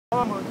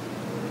Obama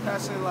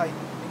passing like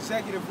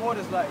executive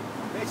orders like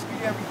basically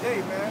every day,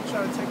 man,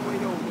 trying to take away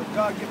your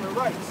God-given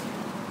rights.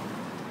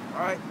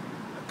 Alright?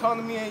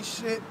 Economy ain't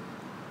shit.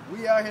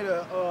 We out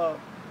here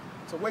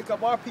to wake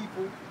up our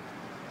people,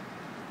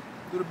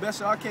 do the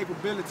best of our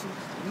capability.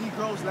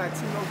 Negroes,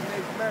 Latinos, and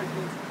Native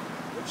Americans,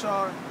 which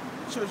are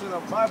the children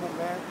of the Bible,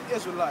 man, the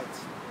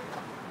Israelites.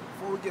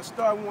 Before we get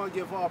started, we want to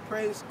give all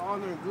praise,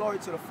 honor, and glory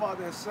to the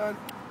Father and Son,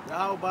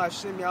 Yahweh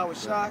Hashem, Yahweh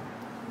Shai.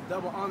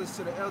 Double honors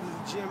to the elders of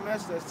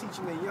GMS that's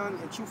teaching the young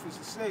and truthful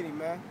society,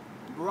 man.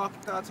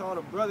 Barakatah to all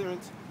the brethren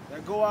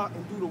that go out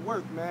and do the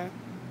work, man.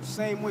 The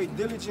same way,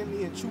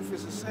 diligently and truthful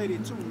society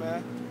too,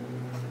 man.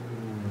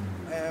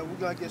 And we're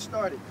going to get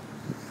started.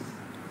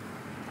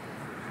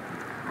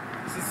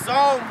 This is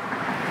Psalm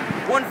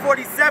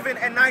 147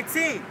 and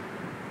 19.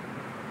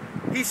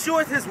 He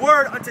sheweth his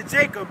word unto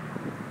Jacob,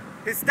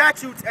 his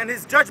statutes and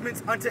his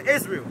judgments unto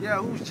Israel. Yeah,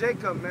 who's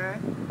Jacob,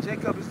 man?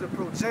 Jacob is the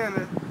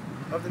progenitor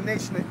of the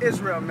nation of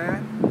Israel,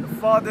 man. The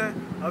father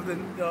of the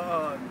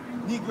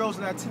Negroes,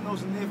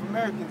 Latinos, and Native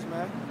Americans,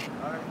 man.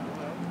 All right.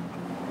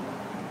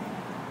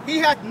 He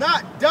hath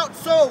not dealt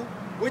so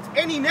with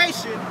any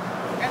nation,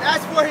 and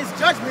as for his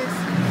judgments,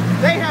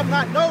 they have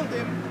not known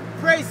them.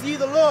 Praise ye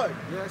the Lord.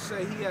 Yeah, I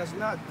say he has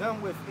not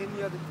done with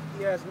any other.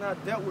 He has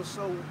not dealt with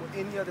so with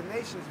any other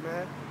nations,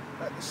 man.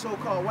 Like the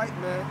so-called white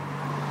man,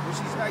 which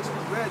he's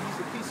actually read. He's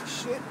a piece of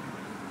shit.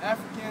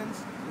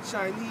 Africans, the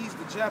Chinese,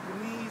 the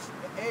Japanese,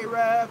 the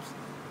Arabs.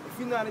 If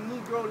you're not a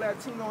Negro,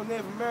 Latino,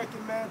 Native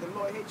American, man, the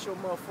Lord hates your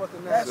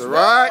motherfucking ass. That's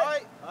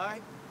right. All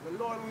right.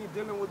 The Lord only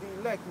dealing with the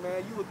elect,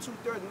 man. You a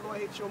 2/3, the Lord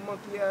hates your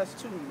monkey ass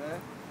too,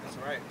 man. That's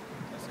right.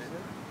 That's it.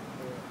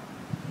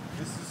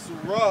 This is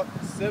Sirach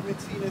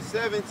 17 and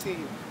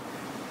 17.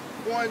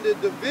 For in the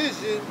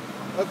division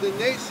of the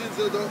nations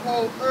of the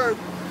whole earth,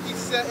 he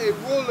set a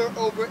ruler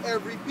over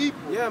every people.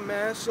 Yeah,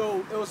 man.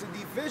 So it was a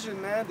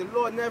division, man. The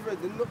Lord never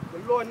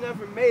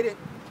made it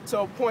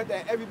to a point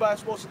that everybody's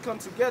supposed to come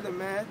together,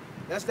 man.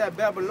 That's that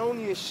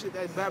Babylonian shit,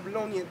 that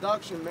Babylonian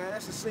doctrine, man.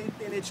 That's the same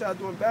thing they try to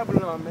do in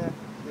Babylon, man.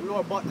 The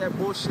Lord brought that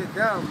bullshit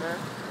down, man.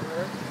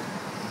 Yeah.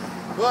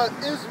 But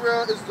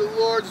Israel is the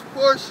Lord's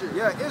portion.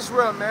 Yeah,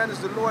 Israel, man, is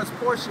the Lord's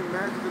portion,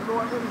 man. The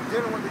Lord only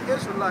dealing with the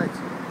Israelites.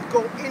 You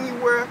go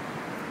anywhere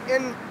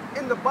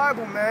in the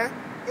Bible, man,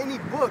 any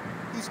book,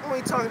 he's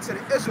only talking to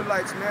the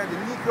Israelites, man. The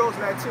Negroes,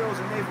 Latinos,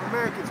 and Native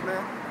Americans,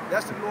 man.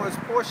 That's the Lord's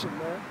portion,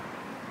 man.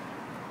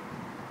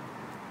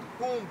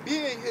 Whom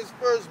being his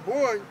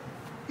firstborn,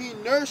 he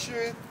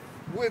nurtureth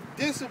with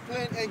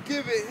discipline and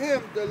giveth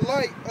him the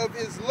light of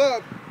his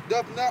love,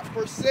 doth not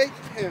forsake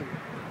him.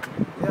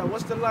 Yeah,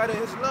 what's the light of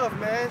his love,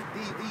 man?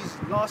 These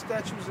law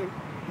statutes and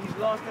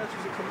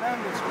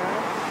commandments, man.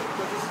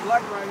 Because this is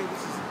light right here.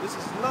 This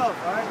is love,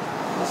 all right?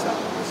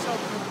 This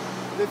help you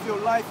live your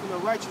life in a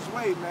righteous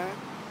way, man.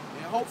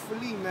 And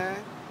hopefully,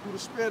 man, through the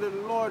Spirit of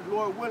the Lord,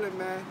 Lord willing,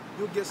 man,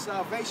 you'll get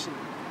salvation.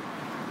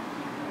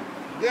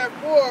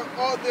 Therefore,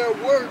 all their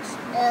works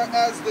are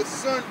as the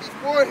sun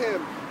before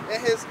him,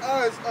 and his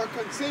eyes are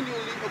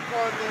continually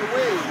upon their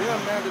ways. Yeah,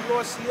 man, the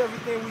Lord see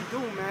everything we do,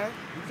 man,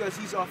 because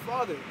he's our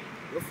Father.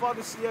 Your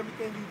Father see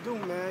everything you do,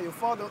 man. Your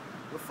Father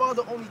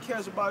only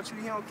cares about you.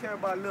 He don't care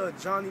about little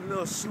Johnny,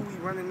 little Suey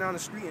running down the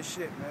street and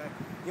shit, man.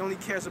 He only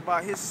cares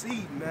about his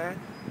seed, man.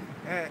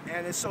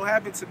 And it so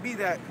happened to be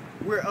that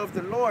we're of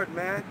the Lord,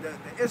 man, the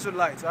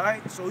Israelites, all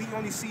right? So he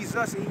only sees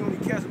us and he only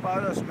cares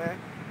about us, man.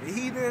 The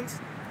heathens,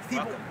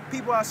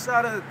 people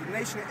outside of the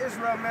nation of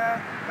Israel,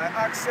 man, like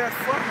Ox said,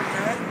 fuck them,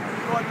 man.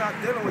 The Lord not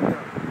dealing with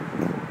them.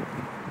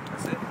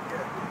 That's it.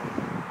 Yeah.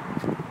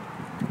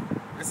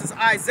 This is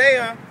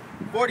Isaiah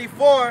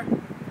 44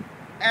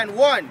 and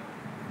 1.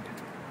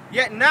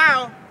 Yet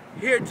now,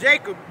 hear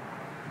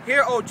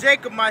O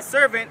Jacob, my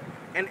servant,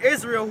 and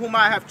Israel, whom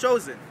I have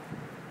chosen.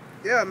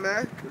 Yeah,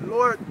 man. The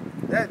Lord,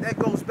 that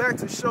goes back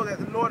to show that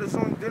the Lord is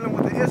only dealing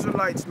with the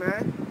Israelites,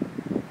 man.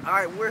 All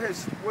right, we're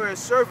his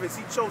servants.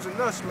 He chosen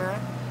us, man.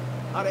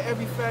 Out of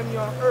every family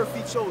on earth,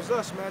 he chose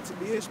us, man, to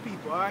be his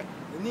people, all right?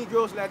 The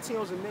Negroes,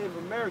 Latinos, and Native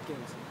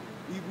Americans.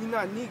 We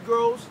not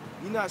Negroes.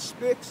 We not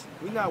Spics.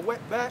 We not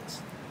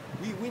wetbacks.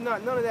 We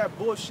not none of that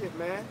bullshit,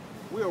 man.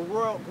 We're a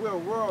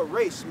royal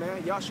race,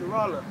 man.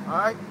 Yasharallah, all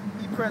right?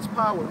 He Prince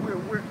Power.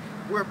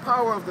 We're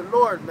power of the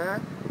Lord,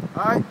 man.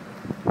 All right?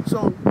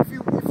 So if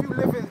you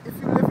live in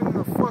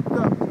a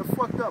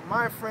fucked up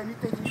mind frame, you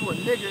thinking you a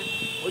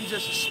nigger or you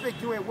just a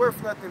spick, you ain't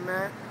worth nothing,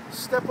 man.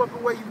 Step up the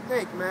way you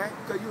think, man,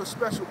 because you're a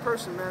special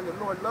person, man. The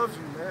Lord loves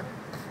you, man.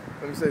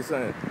 Let me say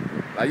something.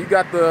 Like, you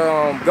got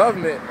the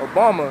government,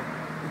 Obama,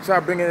 he try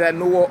to bring in that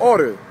New World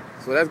Order.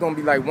 So that's going to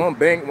be like one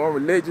bank, one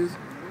religious,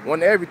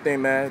 one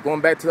everything, man.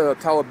 Going back to the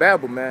Tower of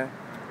Babel, man.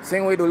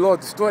 Same way the Lord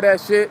destroyed that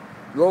shit,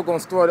 the Lord going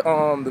to destroy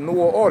the New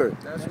World Order.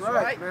 That's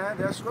right, man.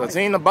 That's right. Because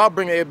he ain't about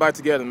bringing everybody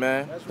together,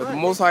 man. That's Because right. the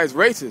Most High is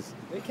racist.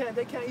 They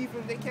can't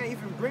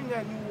even bring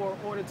that New World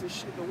Order to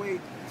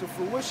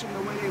fruition the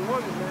way they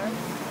want it, man.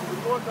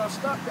 The Lord gonna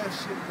stop that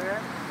shit,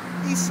 man.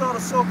 Esau, the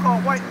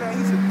so-called white man,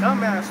 he's a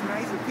dumbass,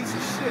 man. He's a piece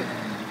of shit.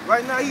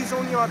 Right now, he's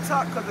only on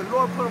top because the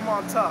Lord put him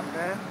on top,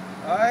 man.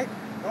 All right?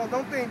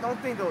 Don't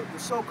think the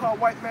so-called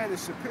white man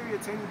is superior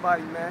to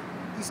anybody, man.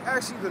 He's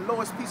actually the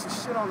lowest piece of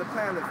shit on the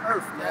planet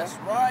Earth, man. That's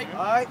right.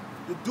 All right?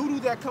 The doo-doo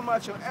that come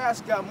out your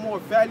ass got more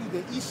value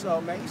than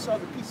Esau, man.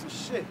 Esau's a piece of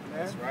shit, man.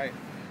 That's right.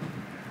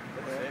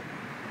 That's it.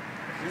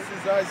 This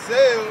is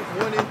Isaiah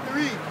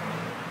 1:3.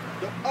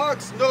 The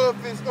ox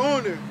knoweth his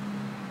owner,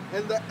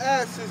 and the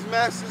ass his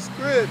master's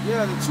crib.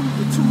 Yeah,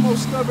 the two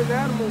most stubborn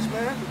animals,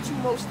 man. The two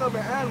most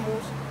stubborn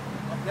animals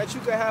that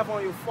you can have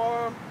on your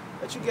farm,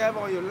 that you can have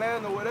on your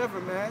land or whatever,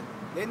 man.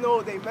 They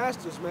know they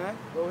masters, man.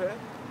 Go ahead.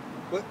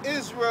 But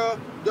Israel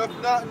doth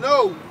not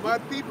know, my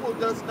people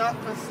does not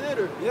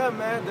consider. Yeah,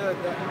 man, the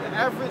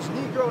average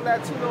Negro,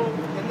 Latino,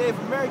 and Native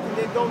American,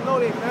 they don't know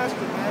they master,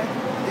 man.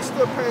 They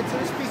still praying to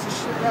this piece of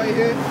shit right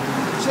here.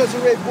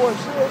 Cesare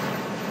Borgia,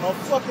 a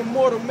fucking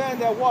mortal man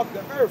that walked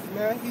the earth,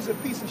 man. He's a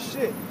piece of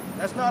shit.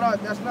 That's not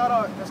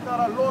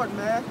our Lord,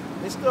 man.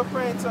 They still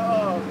praying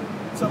to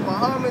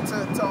Muhammad,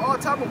 to all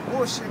type of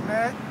bullshit,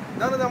 man.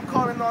 None of them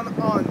calling on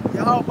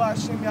Yahweh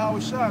Hashem, Yahweh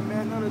Shai,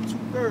 man. None of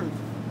the 2/3.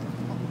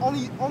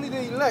 Only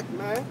the elect,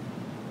 man.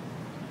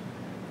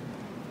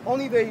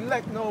 Only the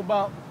elect know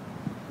about.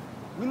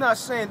 We're not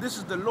saying this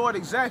is the Lord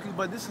exactly,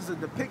 but this is a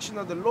depiction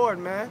of the Lord,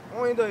 man.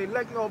 Only the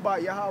elect know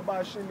about Yahweh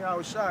Hashem,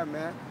 Yahweh Shai,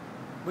 man.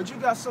 But you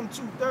got some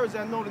 2/3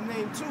 that know the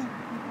name too,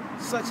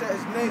 such as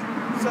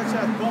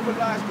Bubba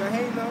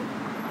Gehenna,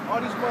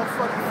 all these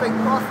motherfucking fake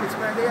prophets,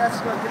 man. They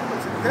actually gonna get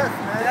put to death,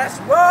 man. That's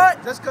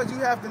what? Just because you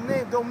have the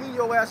name don't mean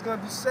your ass gonna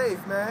be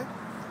saved, man.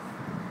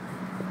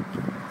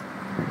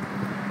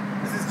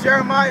 This is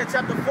Jeremiah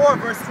chapter 4,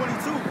 verse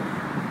 22.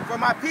 For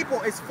my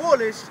people is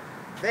foolish,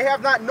 they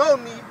have not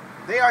known me,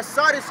 they are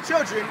sottish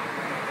children,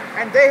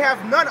 and they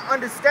have none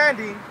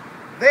understanding.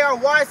 They are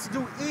wise to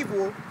do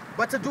evil,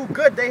 but to do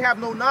good they have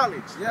no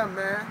knowledge. Yeah,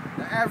 man.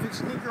 The average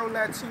Negro,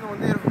 Latino,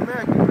 and Native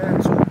American,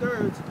 man,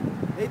 2/3,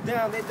 they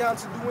down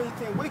to do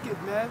anything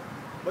wicked, man.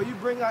 But you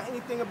bring out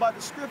anything about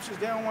the scriptures,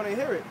 they don't want to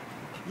hear it.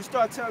 You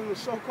start telling the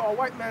so-called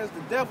white man is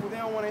the devil, they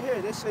don't want to hear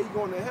it. They say you're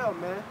going to hell,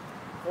 man.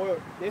 Or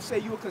they say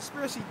you're a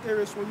conspiracy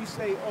theorist when you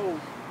say, oh,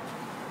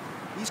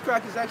 these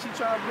crackers actually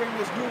trying to bring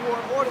this new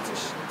world order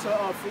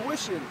to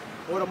fruition.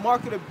 Or the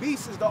mark of the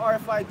beast is the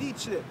RFID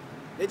chip.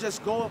 They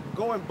just go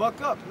and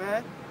buck up,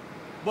 man.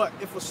 But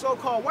if a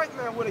so-called white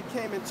man would have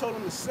came and told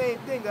them the same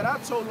thing that I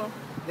told them,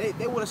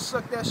 they would have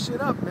sucked that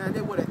shit up, man.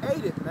 They would have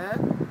ate it,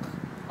 man.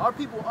 Our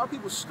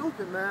people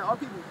stupid, man. Our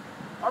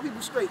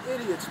people straight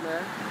idiots,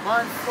 man.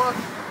 Mind fuck,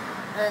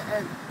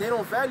 and they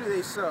don't value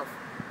themselves.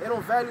 They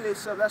don't value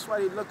themselves. That's why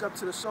they look up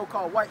to the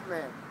so-called white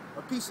man.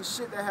 A piece of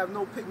shit that have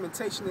no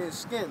pigmentation in his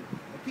skin.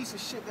 A piece of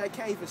shit that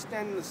can't even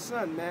stand in the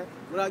sun, man,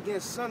 without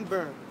getting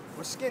sunburned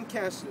or skin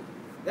cancer.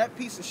 That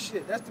piece of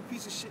shit, that's the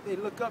piece of shit they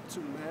look up to,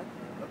 man.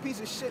 A piece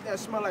of shit that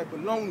smell like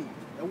bologna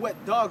and wet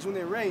dogs when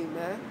it rain,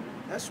 man.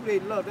 That's who they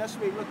love. That's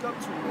who they look up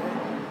to,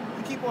 man.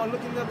 You keep on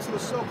looking up to the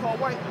so-called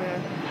white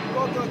man, you're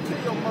all gonna kill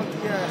your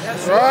monkey ass.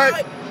 That's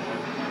right.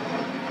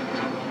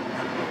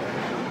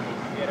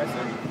 Yeah, that's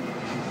it.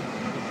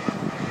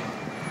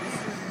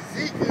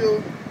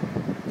 Ezekiel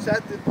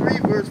chapter 3,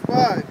 verse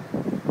 5.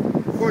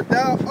 For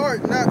thou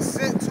art not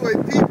sent to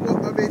a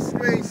people of a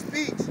strange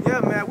speech.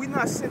 Yeah, man, we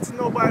not sent to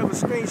nobody with a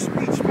strange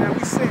speech, man.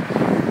 We sent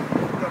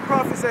the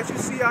prophets that you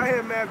see out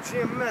here, man,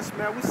 GMS,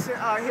 man. We sent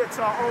out here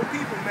to our own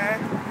people, man.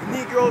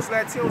 Negroes,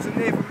 Latinos, and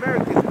Native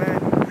Americans, man.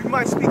 We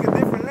might speak a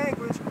different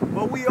language,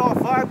 but we all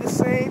vibe the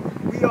same.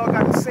 We all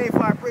got the same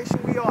vibration.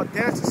 We all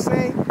dance the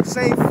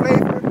same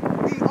flavor.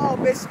 We all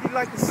basically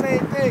like the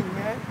same thing,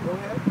 man. Go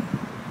ahead.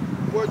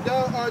 For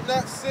thou art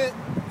not sent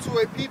to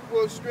a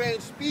people of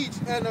strange speech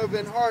and of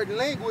an hard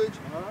language,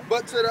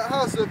 but to the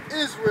house of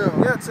Israel.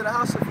 Yeah, to the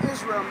house of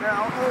Israel, man.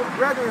 Our own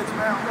brethren,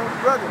 man. Our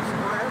own brothers.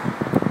 Go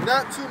ahead.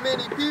 Not too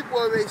many people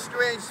of a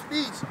strange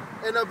speech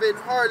and of an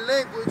hard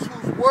language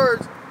whose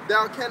words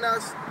thou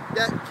canst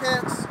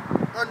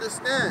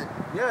understand.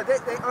 Yeah,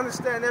 they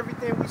understand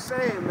everything we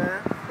saying,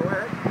 man. Go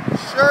ahead.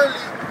 Surely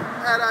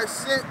had I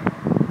sent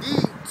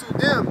thee to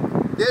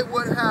them, they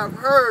would have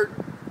heard,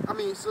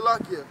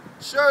 Salakia.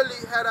 Surely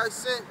had I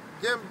sent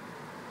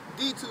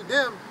thee to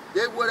them,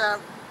 they would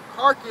have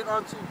hearkened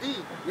unto thee.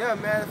 Yeah,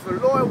 man, if the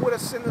Lord would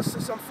have sent us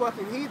to some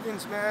fucking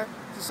heathens, man,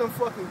 to some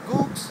fucking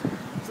gooks,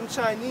 some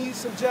Chinese,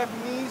 some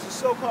Japanese, a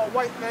so-called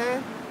white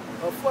man,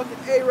 a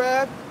fucking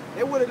Arab,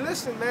 they would have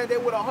listened, man. They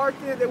would have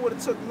hearkened, they would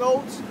have took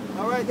notes,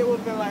 all right? They would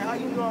have been like, how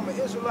you know I'm an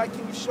Israelite?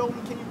 Can you show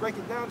me? Can you break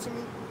it down to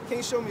me? Can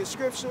you show me a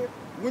scripture?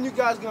 When you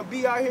guys gonna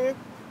be out here?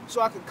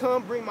 So I could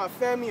come, bring my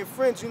family and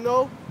friends, you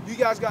know? You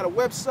guys got a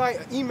website,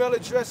 an email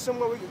address,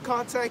 somewhere we can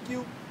contact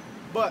you.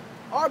 But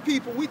our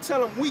people, we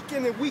tell them week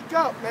in and week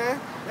out, man,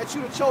 that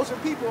you the chosen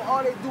people.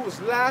 All they do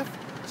is laugh,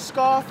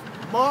 scoff,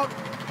 mock,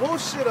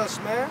 bullshit us,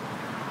 man.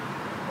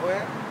 Go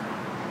ahead.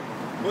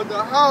 But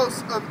the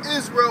house of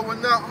Israel will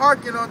not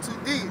hearken unto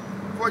thee,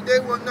 for they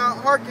will not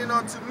hearken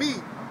unto me.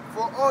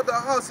 For all the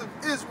house of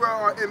Israel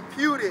are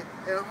imputed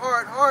and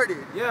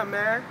hard-hearted. Yeah,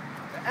 man.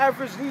 The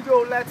average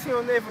Negro,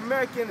 Latino, Native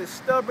American is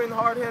stubborn,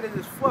 hard-headed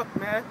as fuck,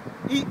 man.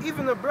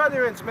 Even the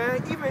brethrens,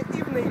 man. Even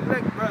the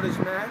elect brothers,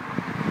 man.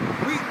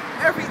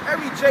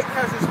 every Jake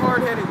has his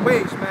hard-headed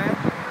ways, man.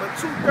 But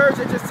 2/3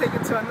 they just take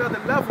it to another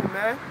level,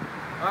 man.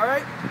 All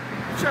right?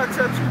 You try to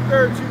tell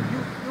 2/3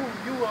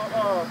 you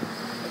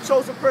a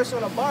chosen person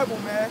in the Bible,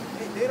 man.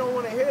 They don't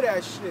want to hear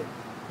that shit.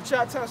 You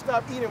try to tell them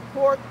stop eating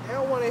pork, they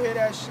don't want to hear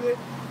that shit.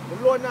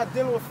 The Lord not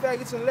dealing with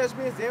faggots and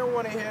lesbians, they don't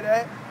want to hear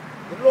that.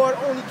 The Lord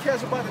only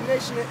cares about the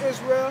nation of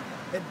Israel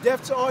and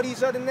deaf to all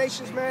these other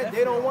nations, man.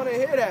 They don't want to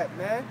hear that,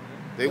 man.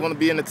 They want to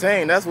be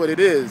entertained. That's what it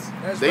is.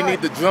 They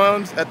need the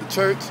drums at the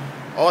church,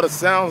 all the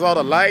sounds, all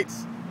the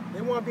lights.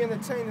 They want to be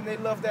entertained and they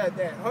love that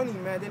honey,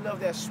 man. They love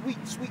that sweet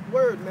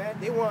word, man.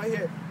 They want to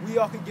hear we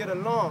all can get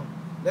along.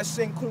 Let's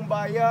sing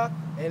Kumbaya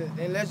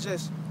and let's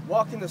just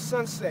walk in the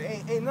sunset.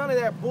 Ain't none of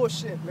that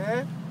bullshit,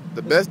 man.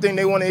 The best thing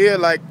they want to hear,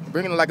 like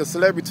bringing like a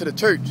celebrity to the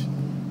church.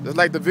 Just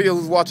like the video I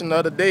was watching the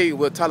other day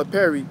with Tyler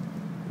Perry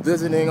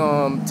visiting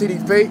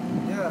TD Fate.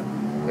 Yeah.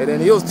 And then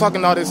he was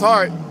talking out his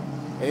heart.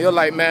 And he was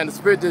like, man, the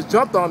Spirit just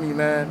jumped on me,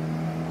 man.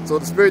 So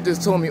the Spirit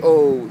just told me,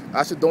 oh,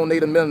 I should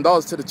donate $1 million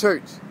to the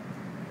church.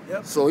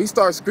 Yep. So he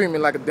started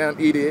screaming like a damn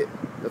idiot.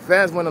 The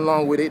fans went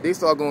along with it. They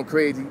started going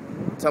crazy.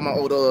 Talking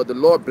about, oh, the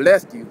Lord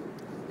blessed you.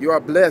 You are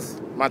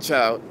blessed, my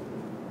child.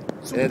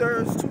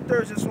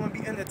 Two-thirds just want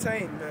to be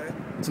entertained, man.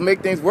 To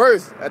make things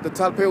worse, after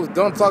Tyler Perry was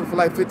done talking for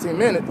like 15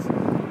 minutes,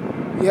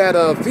 he had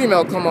a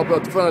female come up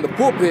in front of the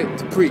pulpit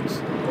to preach.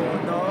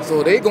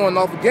 So they going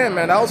off again,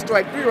 man. That was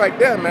strike 3 right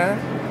there, man.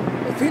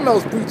 The female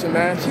was preaching,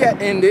 man. She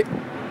had ended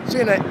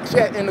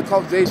the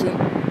conversation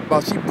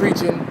about she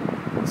preaching,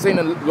 saying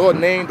the Lord's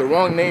name, the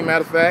wrong name,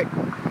 matter of fact.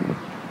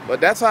 But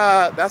that's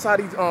how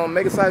these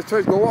mega-sized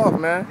churches go off,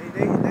 man.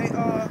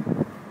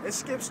 They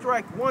skipped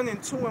strike 1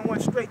 and 2 and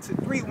went straight to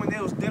 3 when they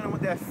was dealing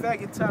with that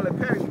faggot Tyler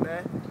Perry,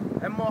 man.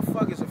 That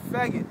motherfucker's a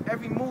faggot.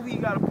 Every movie he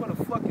gotta put a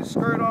fucking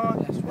skirt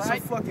on, some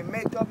fucking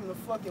makeup and a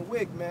fucking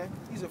wig, man.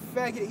 He's a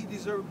faggot. He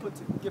deserves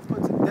to get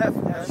put to death,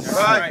 man. That's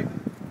right.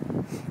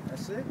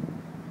 That's it.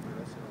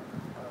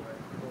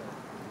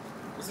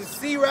 This is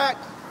Sirach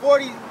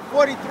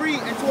 43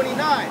 and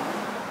 29.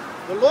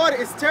 The Lord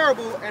is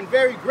terrible and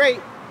very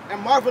great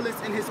and marvelous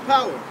in his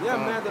power. Yeah,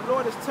 man, the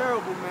Lord is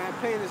terrible, man.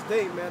 Pain is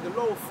day, man. The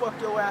Lord will fuck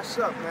your ass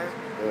up, man.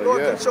 The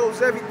Lord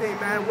controls everything,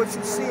 man. What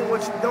you see and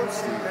what you don't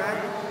see, man.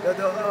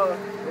 The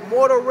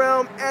mortal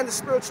realm and the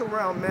spiritual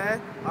realm,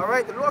 man. All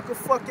right? The Lord can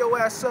fuck your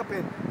ass up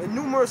in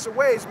numerous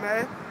ways,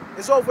 man.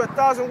 There's over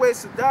 1,000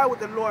 ways to die with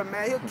the Lord,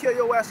 man. He'll kill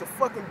your ass a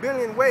fucking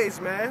billion ways,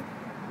 man.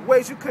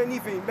 Ways you couldn't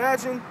even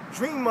imagine,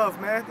 dream of,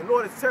 man. The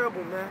Lord is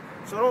terrible, man.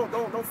 So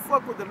don't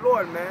fuck with the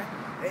Lord, man.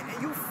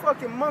 And you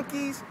fucking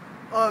monkeys,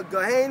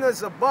 Gehenna,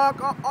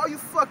 Zabak, all you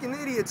fucking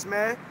idiots,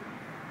 man.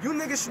 You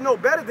niggas should know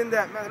better than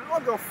that, man. The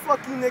Lord gonna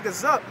fuck you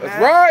niggas up,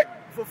 man. That's right.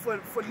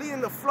 For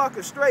leading the flock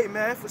astray,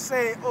 man. For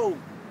saying, oh,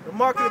 the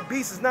mark of the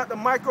beast is not the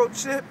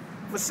microchip.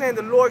 For saying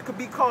the Lord could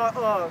be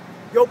called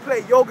Yo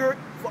Play Yogurt.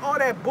 For all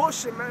that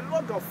bullshit, man. The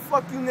Lord gonna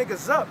fuck you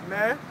niggas up,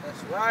 man.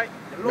 That's right.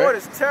 The Lord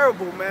is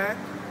terrible, man.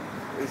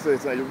 It's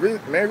like,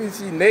 maybe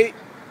see Nate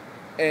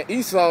and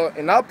Esau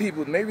and our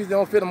people, maybe they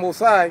don't feel the Most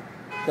High,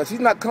 because he's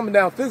not coming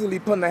down physically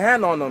putting a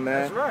hand on them,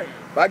 man. That's right.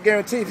 But I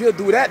guarantee if he'll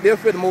do that, they'll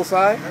feel the Most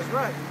High. That's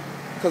right.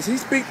 Because he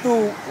speak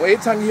through, well, every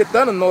time you hear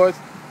thunder noise,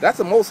 that's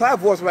the Most High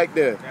voice right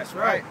there. That's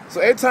right.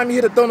 So every time you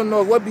hear the thunder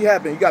noise, what be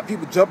happening? You got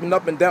people jumping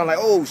up and down like,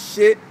 oh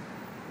shit.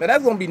 Man,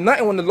 that's going to be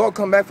nothing when the Lord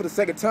come back for the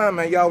second time,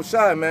 man. Y'all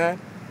shy, man.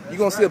 You're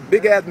going to see a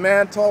big-ass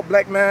man, tall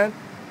black man,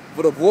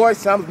 with a voice,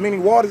 sounds of many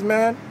waters,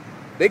 man.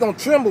 They going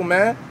to tremble,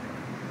 man.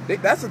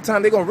 That's the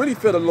time they're going to really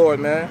feel the Lord,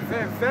 man.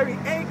 Very, very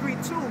angry,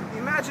 too.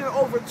 Imagine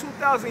over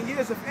 2,000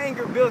 years of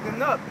anger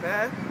building up,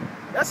 man.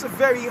 That's a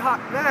very hot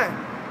man.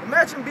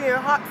 Imagine being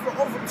hot for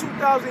over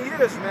 2,000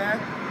 years, man.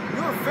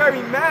 You're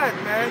very mad,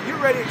 man. You're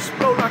ready to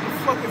explode like a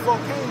fucking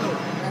volcano.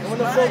 And when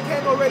the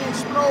volcano ready to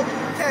explode,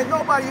 can't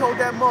nobody hold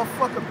that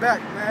motherfucker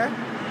back, man.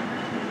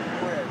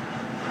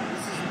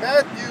 This is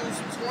Matthew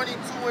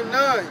 22 and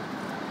 9.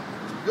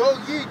 Go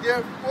ye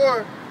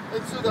therefore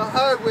into the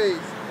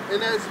highways,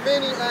 and as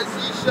many as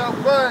ye shall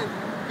find,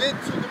 bid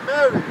to the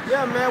marriage.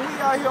 Yeah, man, we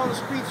out here on the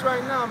streets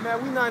right now,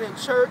 man. We not in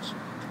church.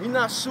 We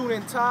not suit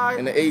and tie.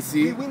 In the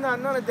AC. We not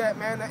none of that,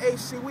 man. The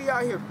AC, we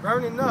out here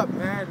burning up,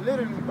 man,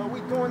 literally. But we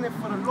doing it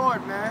for the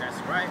Lord, man.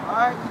 That's right. All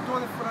right, we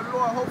doing it for the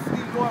Lord.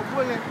 Hopefully, Lord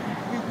willing,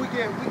 we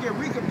get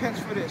recompense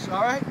for this.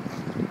 All right.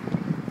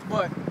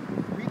 But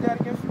read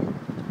that again for me.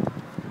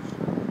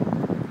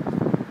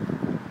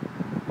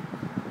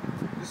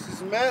 This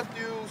is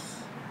Matthew's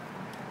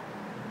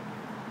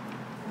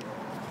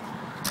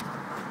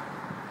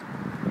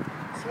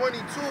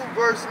 22,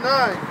 verse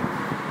 9.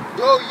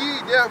 Go ye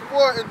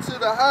therefore into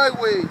the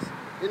highways,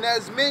 and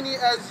as many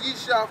as ye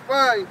shall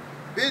find,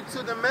 bid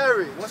to the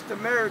marriage. What's the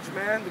marriage,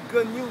 man? The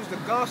good news, the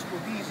gospel,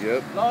 these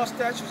law,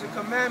 statutes, and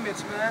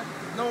commandments, man.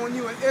 Knowing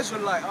you an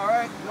Israelite, all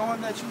right?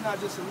 Knowing that you're not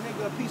just a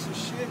nigga, a piece of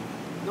shit.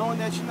 Knowing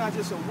that you're not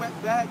just a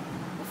wetback,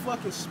 a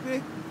fucking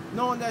spit.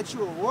 Knowing that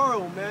you're a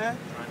royal, man.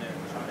 Trying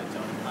to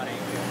tell them how they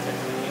will take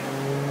the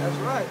kingdom. That's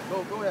right.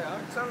 Go ahead. All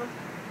right, tell them.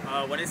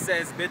 When it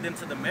says bid them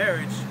to the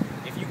marriage,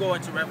 if you go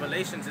into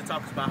Revelations, it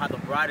talks about how the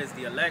bride is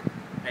the elect.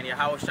 and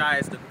Yahushua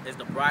is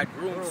the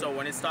bridegroom. So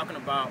when it's talking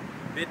about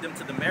bid them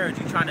to the marriage,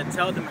 you're trying to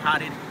tell them how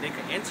they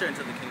can enter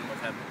into the kingdom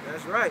of heaven.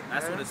 That's right.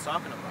 That's what it's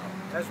talking about.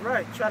 That's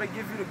right. Try to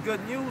give you the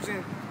good news,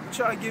 and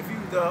try to give you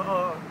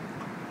the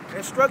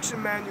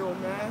instruction manual,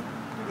 man,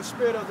 through the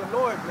Spirit of the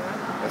Lord, man.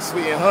 That's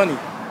sweet and honey,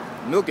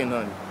 milk and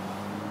honey.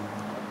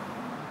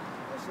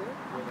 That's it.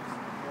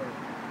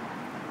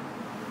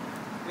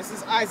 This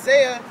is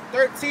Isaiah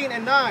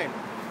 13:9.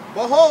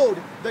 Behold,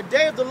 the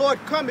day of the Lord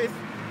cometh,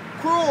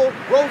 cruel,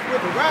 both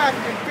with wrath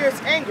and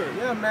fierce anger.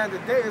 Yeah, man, the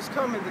day is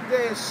coming. The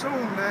day is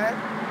soon, man.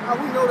 How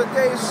we know the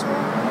day is soon?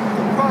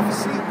 The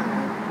prophecy,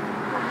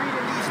 through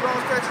reading these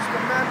laws, statutes,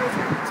 commandments,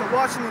 to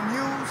watching the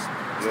news,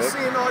 to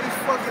seeing all these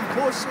fucking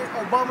bullshit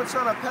Obama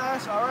trying to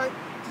pass, all right?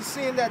 To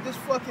seeing that this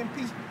fucking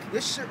piece,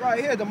 this shit right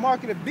here, the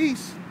mark of the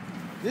beast,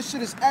 this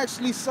shit is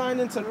actually signed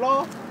into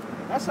law.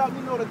 That's how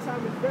we know the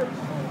time is very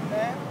soon,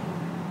 man.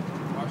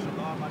 Martial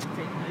law about to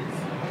take place.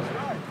 That's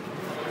right.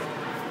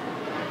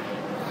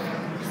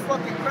 These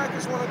fucking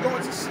crackers want to go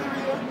into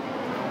Syria.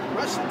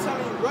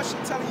 Russia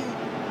telling you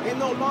they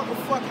no longer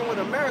fucking with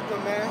America,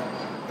 man.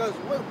 Because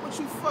what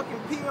you fucking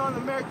peon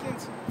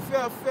Americans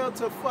fail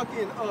to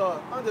fucking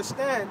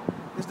understand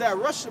is that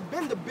Russia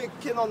been the big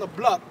kid on the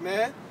block,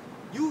 man.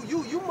 You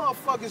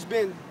motherfuckers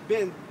been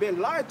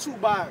lied to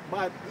by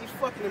these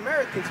fucking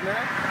Americans,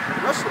 man.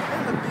 Russia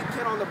been the big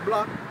kid on the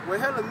block with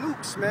hella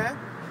nukes, man.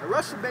 And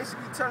Russia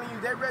basically telling you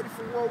they're ready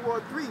for World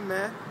War III,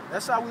 man.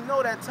 That's how we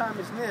know that time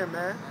is near,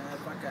 man.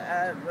 If I could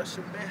add,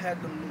 Russia been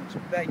had them nukes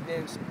back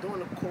then, during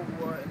the Cold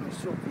War and the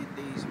Soviet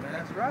days, man.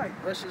 That's right.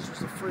 Russians was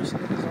the first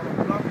niggas on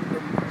the block with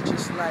them nukes,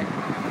 just like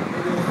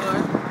Little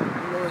Hood,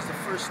 you know, is the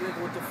first nigga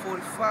with the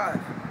 45.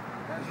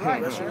 That's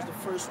right, Russia man. was the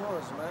first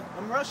ones, man.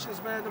 Them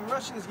Russians, man, them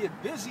Russians get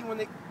busy when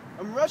they...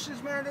 Them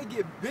Russians, man, they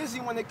get busy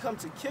when they come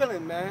to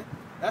killing, man.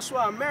 That's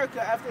why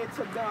America, after they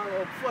took down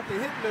fucking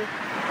Hitler,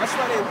 that's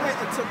why they went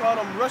and took all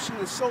them Russian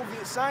and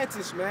Soviet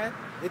scientists, man.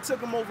 They took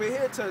them over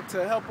here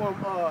to help them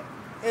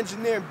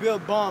engineer and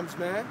build bombs,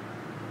 man.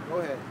 Go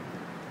ahead.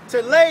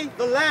 To lay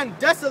the land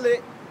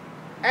desolate,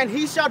 and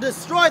he shall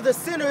destroy the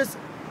sinners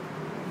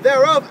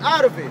thereof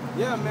out of it.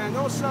 Yeah, man,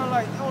 don't sound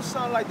like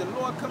the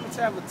Lord coming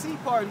to have a tea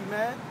party,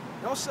 man.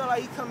 Don't sound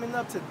like he coming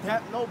up to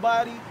dap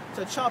nobody,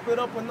 to chop it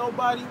up with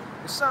nobody.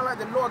 It sound like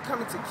the Lord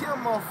coming to kill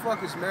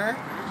motherfuckers, man.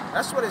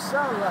 That's what it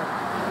sounds like.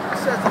 It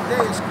says the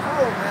day is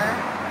cruel,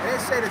 man. They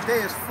didn't say the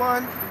day is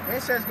fun. They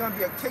didn't say it's gonna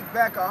be a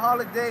kickback, a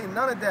holiday,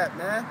 none of that,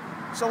 man.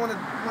 So when the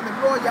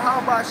Lord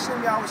Yahweh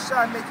Hashem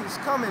Yahushua make his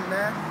coming,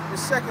 man, his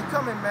second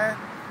coming, man,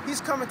 he's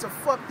coming to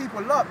fuck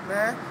people up,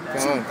 man.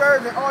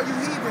 2/3 of all you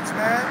heathens,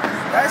 man.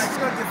 That's just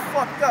gonna get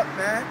fucked up,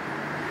 man.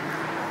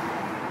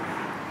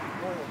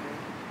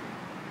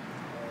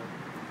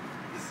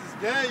 This is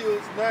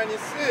Daniel's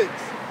 9:6.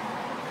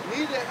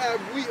 Neither have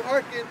we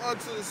hearkened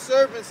unto the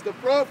servants, the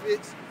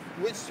prophets,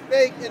 which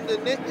spake in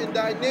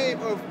thy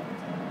name of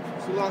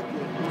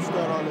Salakia. We'll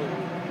start all over.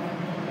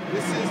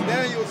 This is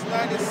Daniel's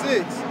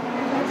 9:6.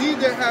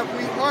 Neither have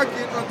we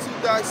hearkened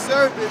unto thy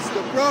servants,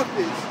 the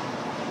prophets,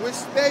 which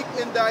spake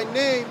in thy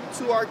name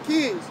to our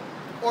kings,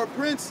 or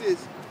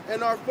princes,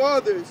 and our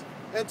fathers,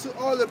 and to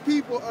all the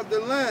people of the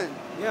land.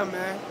 Yeah,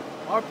 man.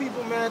 Our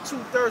people, man,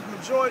 2/3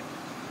 majority,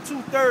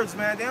 2/3,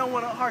 man. They don't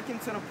want to hearken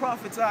to the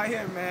prophets out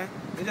here, man.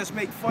 They just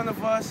make fun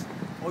of us.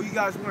 Or you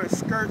guys wearing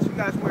skirts, you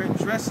guys wearing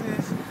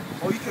dresses,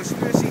 or you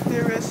conspiracy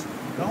theorists,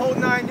 the whole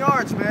 9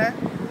 yards, man.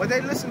 But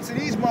they listen to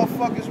these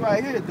motherfuckers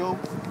right here, dude.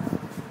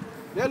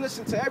 They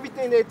listen to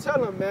everything they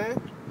tell them, man.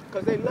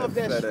 Because they love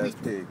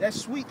that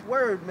sweet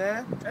word,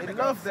 man. They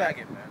love that.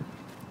 Man.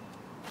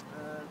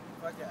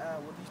 If I can add,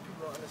 what these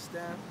people don't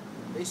understand,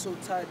 they so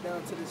tied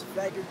down to this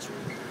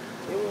faggotry,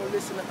 they won't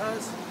listen to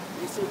us.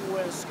 They say we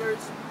wearing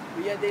skirts,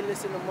 but yet they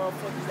listen to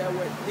motherfuckers that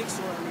wear dicks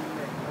around their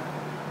neck, man.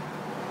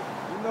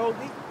 You know,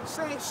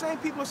 same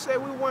people say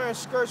we wearing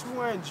skirts, we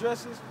wearing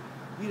dresses.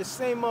 Be the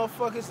same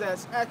motherfuckers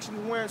that's actually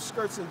wearing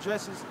skirts and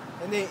dresses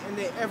in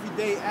their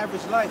everyday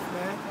average life,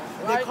 man.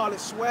 And they call it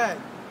swag.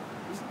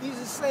 These are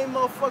the same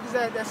motherfuckers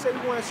that say we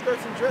wearing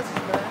skirts and dresses,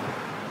 man.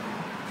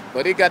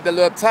 But they got the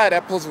little tie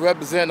that's supposed to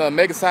represent a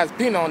mega-sized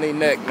peanut on their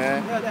neck,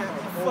 man. Yeah, that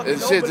fucking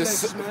This shit Obelix,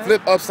 just man.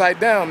 flip upside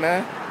down,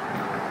 man.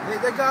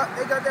 They got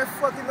that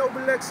fucking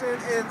Obelix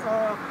in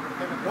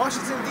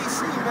Washington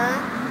D.C., man.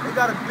 They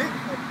got a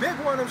big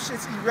one of them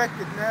shits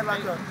erected, man,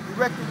 like a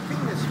erected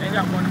penis. They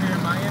got one here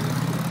in Miami.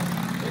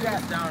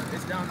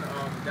 It's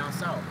down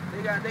south.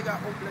 They got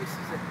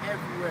Oblexes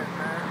everywhere,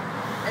 man.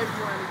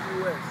 Everywhere in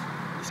the U.S.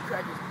 These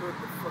crackers built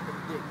the fucking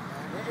dick,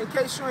 man. In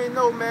case you ain't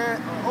know,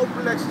 man,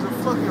 Obelix is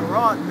a fucking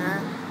rod,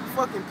 man.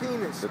 Fucking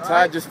penis. The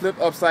tie just flipped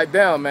upside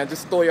down, man.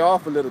 Just throw you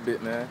off a little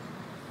bit, man.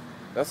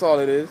 That's all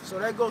it is. So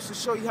that goes to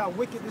show you how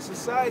wicked this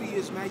society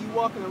is, man. You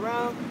walking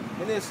around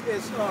and there's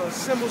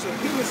symbols of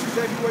penises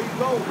everywhere you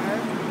go,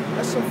 man.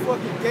 That's some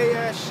fucking gay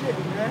ass shit,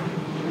 man.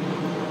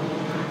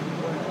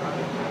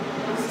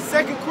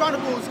 2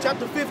 Chronicles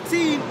chapter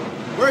 15,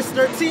 verse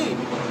 13.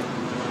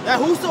 That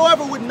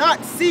whosoever would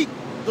not seek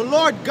the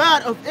Lord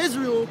God of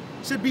Israel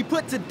should be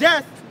put to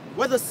death,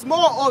 whether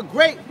small or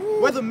great,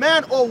 whether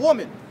man or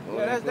woman.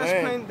 Yeah,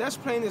 that's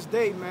plain as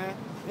day, man.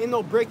 Ain't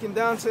no breaking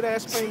down to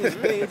that. That's plain as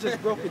day. It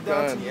just broke it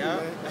down to you,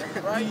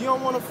 man. Right? You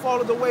don't want to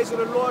follow the ways of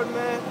the Lord,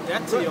 man.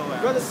 That's to your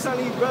ass. Brothers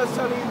telling you,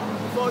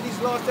 for all these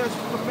laws, statutes,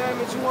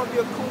 commandments, you want to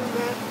be a cool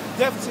man,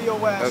 death to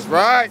your ass. That's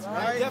right.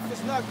 Right? Death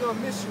is not going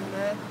to miss you,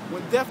 man.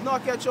 When death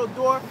knock at your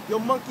door,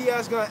 your monkey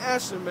ass going to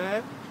answer,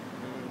 man.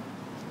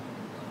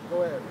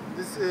 Go ahead.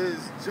 This is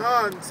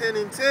John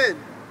 10:10.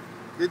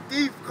 The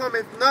thief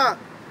cometh not,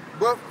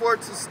 but for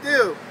to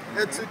steal,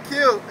 and to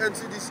kill, and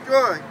to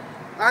destroy.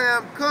 I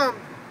am come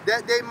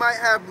that they might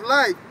have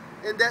life,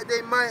 and that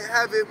they might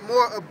have it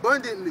more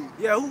abundantly.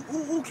 Yeah,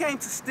 who came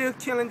to steal,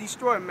 kill, and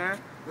destroy, man?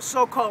 The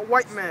so-called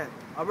white man,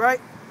 all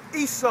right?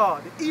 Esau,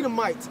 the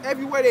Edomites,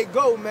 everywhere they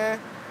go, man,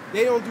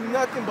 they don't do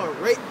nothing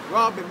but rape,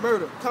 rob, and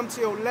murder. Come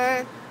to your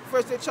land,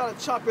 first they try to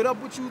chop it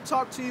up with you,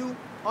 talk to you,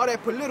 all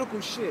that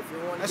political shit.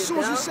 As soon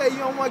as you say you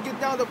don't want to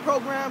get down the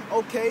program,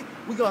 okay,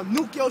 we're going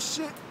to nuke your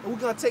shit, and we're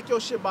going to take your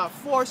shit by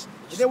force,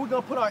 and then we're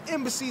going to put our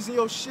embassies in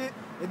your shit,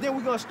 and then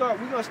we're gonna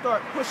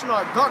start pushing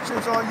our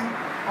doctrines on you,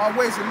 our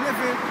ways of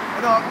living,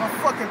 and our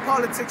fucking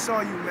politics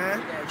on you, man.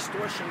 Yeah,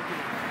 extortion.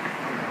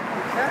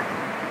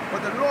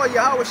 But the Lord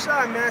Yahweh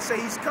Shai, man,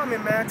 say he's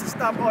coming, man, to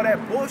stop all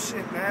that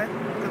bullshit, man.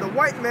 Because the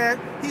white man,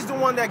 he's the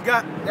one that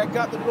got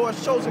the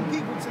Lord's chosen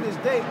people to this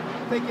day,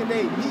 thinking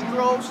they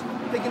Negroes,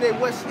 thinking they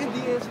West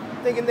Indians,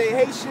 thinking they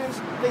Haitians,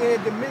 thinking they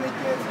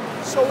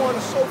Dominicans, so on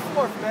and so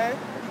forth, man.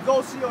 He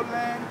goes to your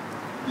land,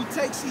 he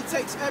takes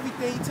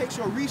everything, he takes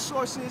your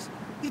resources,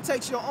 he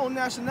takes your own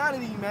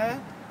nationality, man.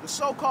 The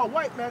so-called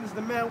white man is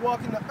the man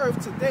walking the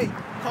earth today,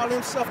 calling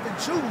himself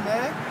the Jew,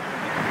 man.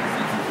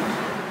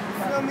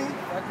 You feel me?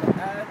 If I can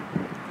add,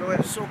 Go ahead.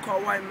 the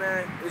so-called white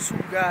man is who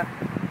got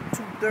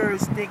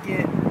 2/3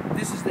 thinking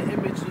this is the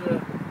image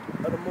of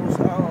the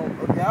most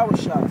of Yahweh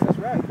Shai. That's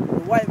right.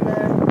 The white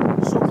man,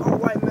 the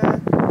so-called white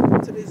man,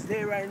 to this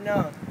day right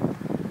now.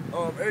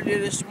 Earlier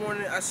this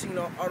morning, I seen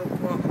an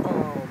article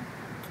on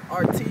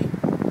RT.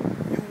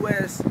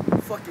 U.S.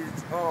 fucking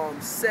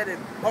setting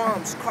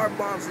bombs, car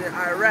bombs in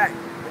Iraq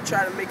and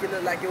try to make it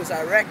look like it was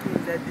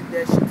Iraqis that did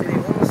that shit to their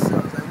own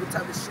selves. Like, what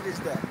type of shit is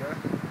that,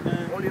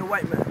 bro? Only a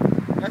white man.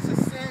 That's the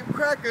same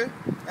cracker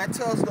that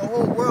tells the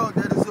whole world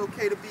that it's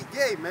okay to be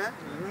gay, man.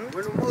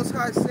 When the Most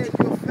High say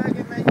you're a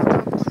faggot, man, he's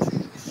gonna put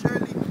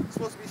you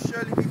supposed to be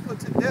surely be put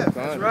to death.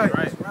 That's right.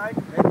 Right.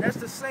 And that's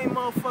the same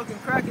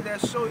motherfucking cracker that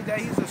showed you that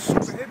he's a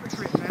super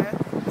hypocrite, man.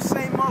 The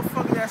same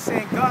motherfucker that's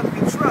saying God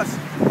we trust,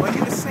 but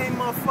he the same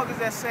motherfuckers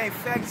that saying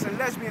faggots and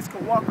lesbians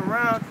can walk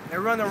around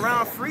and run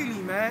around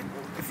freely, man.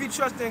 If you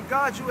trust in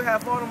God, you would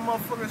have all them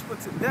motherfuckers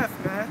put to death,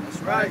 man.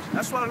 That's right.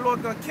 That's why the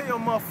Lord gonna kill your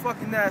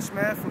motherfucking ass,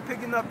 man, for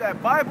picking up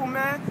that Bible,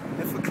 man,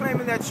 and for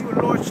claiming that you a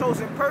Lord's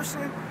chosen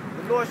person,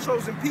 the Lord's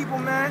chosen people,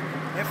 man,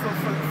 and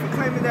for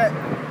claiming that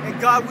in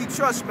God we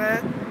trust,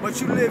 man. But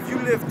you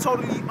live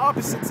totally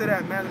opposite to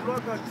that, man. The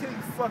Lord gonna kill you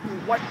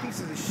fucking white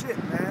pieces of shit,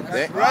 man.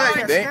 That's right. I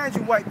can't stand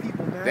you white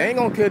people, man. They ain't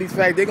gonna kill these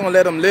facts. They gonna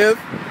let them live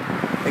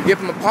and give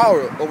them the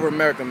power over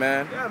America,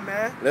 man. Yeah,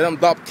 man. Let them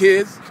adopt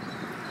kids.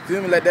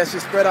 Feel me? Let that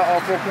shit spread out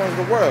all four corners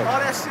of the world. All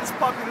that shit's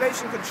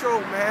population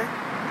control, man.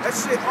 That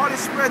shit, all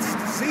this spreads is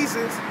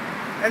diseases.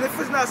 And if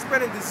it's not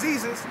spreading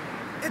diseases,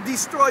 it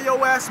destroy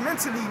your ass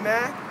mentally,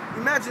 man.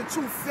 Imagine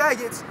two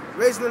faggots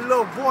raising a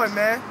little boy,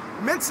 man.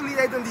 Mentally,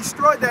 they done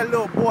destroyed that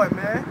little boy,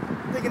 man.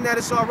 Thinking that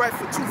it's all right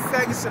for two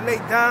faggots to lay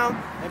down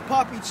and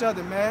pop each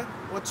other, man.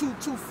 Or two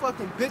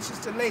fucking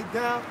bitches to lay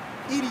down,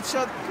 eat each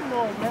other. Come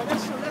on, man.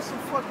 That's some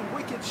fucking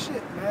wicked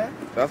shit, man.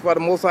 That's why the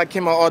Most High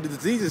came out all the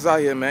diseases out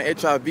here, man.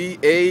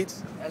 HIV,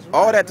 AIDS, That's right,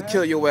 all that to man.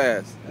 kill your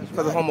ass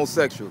because of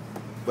homosexual.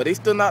 But they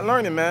still not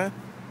learning, man.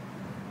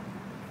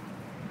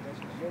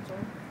 Your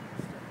turn?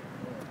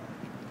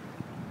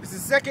 This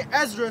is 2nd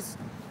Ezra,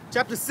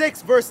 chapter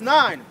 6, verse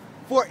 9.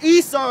 For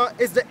Esau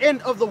is the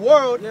end of the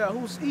world. Yeah,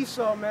 who's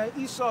Esau, man?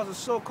 Esau's a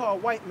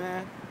so-called white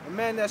man. A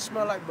man that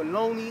smell like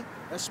bologna,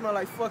 that smell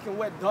like fucking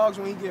wet dogs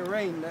when he get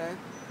rain, man.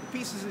 The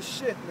pieces of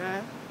shit,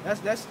 man.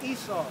 That's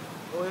Esau.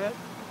 Go ahead.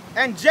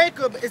 And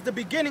Jacob is the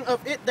beginning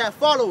of it that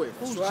followeth.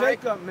 Who's That's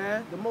right. Jacob,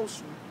 man? The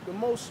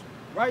most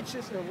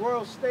righteous and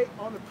royal state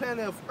on the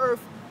planet of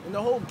Earth in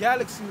the whole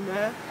galaxy,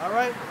 man. All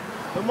right.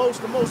 The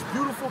most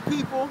beautiful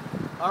people.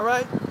 All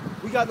right.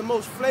 We got the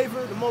most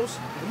flavor, the most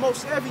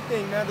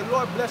everything, man. The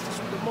Lord blessed us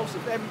with the most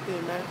of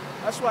everything, man.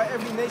 That's why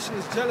every nation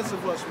is jealous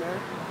of us, man.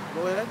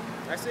 Go ahead.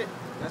 That's it.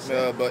 That's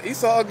Yeah, it. but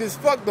Esau ugly as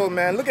fuck though,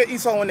 man. Look at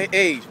Esau when they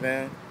age,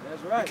 man.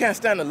 That's right. You can't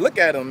stand to look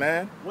at him,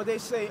 man. What they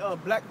say,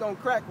 black don't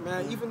crack,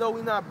 man. Even though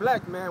we not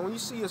black, man, when you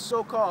see a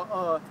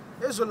so-called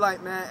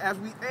Israelite, man, as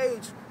we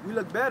age, we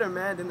look better,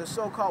 man, than the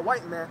so-called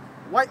white man.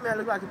 White man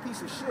look like a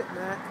piece of shit,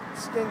 man.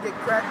 Skin get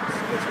cracked,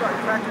 skin start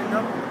cracking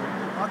up.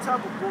 All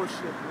type of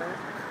bullshit, man.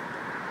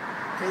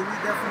 Can you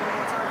read that for me one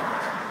more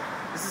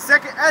time? This is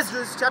 2nd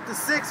Ezra, chapter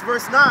 6,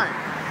 verse 9.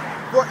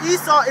 For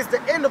Esau is the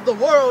end of the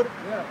world,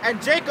 Yeah.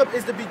 and Jacob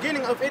is the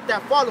beginning of it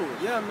that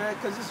followeth. Yeah, man,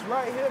 because it's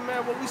right here,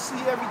 man, what we see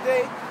every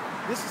day.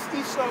 This is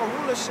Esau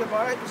rulership,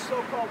 all right? The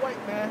so-called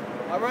white man,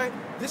 all right?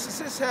 This is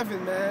his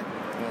heaven, man.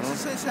 This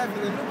is his heaven,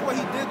 and look what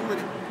he did with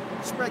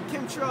it. Spread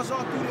chemtrails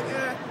all through the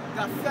air,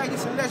 got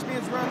faggots and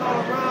lesbians running all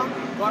around,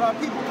 got our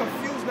people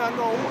confused, not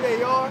knowing who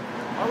they are.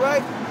 All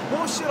right?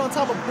 Bullshit on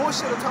top of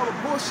bullshit on top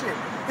of bullshit.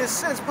 His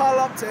sins pile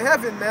up to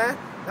heaven, man.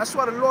 That's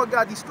why the Lord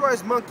God destroy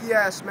his monkey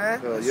ass,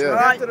 man. Yeah.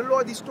 After the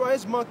Lord destroy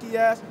his monkey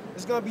ass,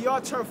 it's gonna be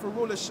our turn for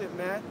rulership,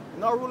 man.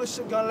 And our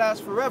rulership gonna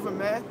last forever,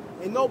 man.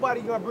 Ain't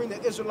nobody gonna bring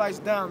the Israelites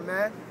down,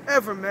 man.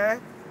 Ever,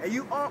 man. And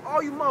you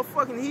all you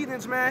motherfucking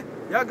heathens, man,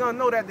 y'all gonna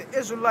know that the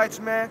Israelites,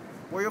 man,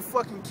 were your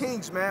fucking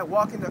kings, man,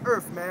 walking the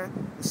earth, man.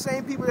 The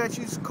same people that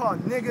you used to call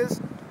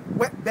niggas,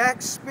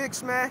 wetbacks,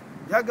 spicks, man,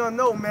 y'all gonna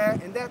know, man.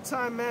 In that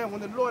time, man,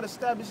 when the Lord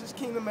established his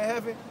kingdom of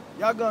heaven,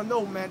 y'all gonna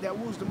know, man, that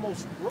we was the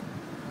most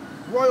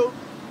royal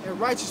and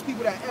righteous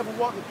people that ever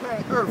walked the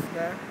planet Earth,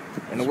 man.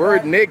 And the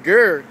word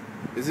nigger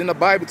is in the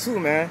Bible too,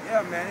 man.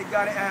 Yeah, man, they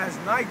got it as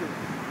niger.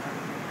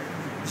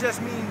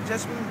 Just mean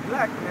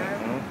black,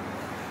 man.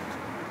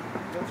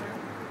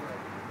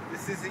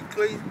 This is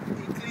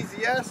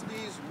Ecclesiastes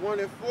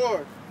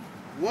 1:4.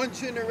 One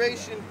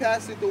generation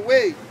passeth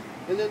away,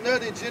 and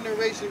another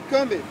generation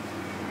cometh,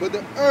 but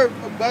the earth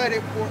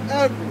abideth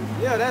forever.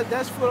 Yeah,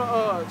 that's for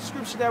the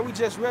scripture that we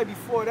just read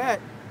before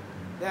that.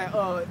 That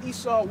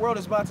Esau world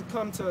is about to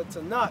come to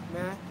naught,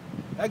 man.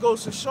 That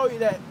goes to show you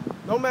that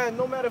no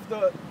matter if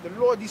the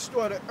Lord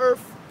destroy the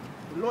earth,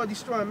 the Lord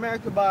destroy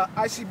America by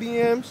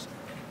ICBMs,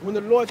 when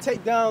the Lord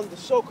take down the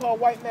so-called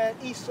white man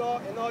Esau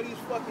and all these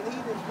fucking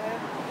heathens, man,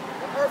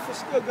 the earth is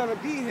still gonna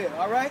be here,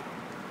 all right?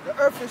 The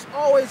earth is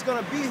always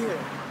gonna be here.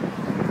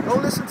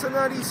 Don't listen to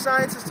none of these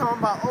scientists talking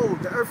about, oh,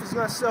 the earth is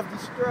gonna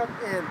self-destruct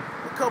in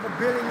a couple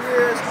billion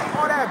years.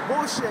 All that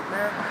bullshit,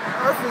 man.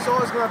 The earth is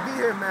always gonna be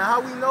here, man.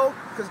 How we know?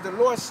 Because the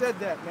Lord said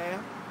that,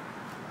 man.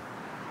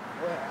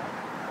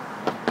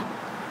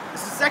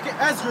 This is 2nd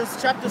Ezra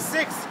chapter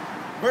 6,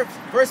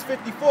 verse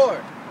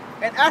 54.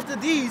 And after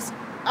these,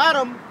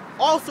 Adam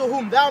also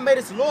whom thou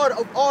madest Lord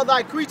of all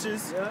thy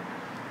creatures, Yeah.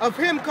 of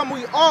him come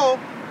we all,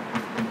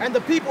 and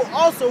the people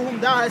also whom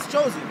thou hast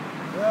chosen.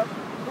 Yeah.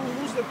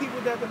 Who's the people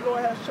that the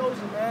Lord has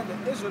chosen, man?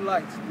 The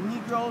Israelites, the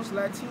Negroes,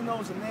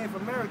 Latinos, and Native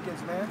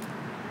Americans, man.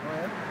 Go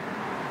ahead.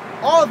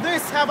 All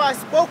this have I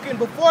spoken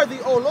before thee,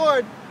 O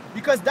Lord,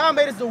 because thou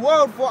madest the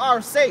world for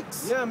our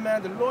sakes. Yeah,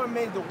 man, the Lord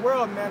made the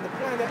world, man, the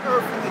planet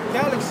Earth and the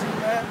galaxy,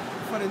 man,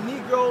 for the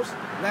Negroes,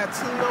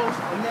 Latinos,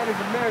 and Native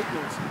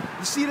Americans.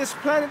 You see this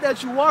planet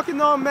that you're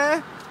walking on,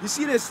 man? You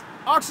see this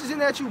oxygen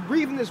that you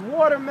breathing, this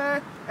water,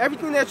 man?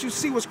 Everything that you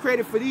see was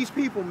created for these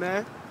people,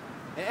 man.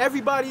 And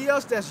everybody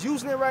else that's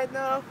using it right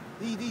now,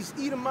 these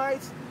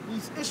Edomites,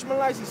 these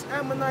Ishmaelites, these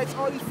Ammonites,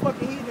 all these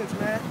fucking heathens,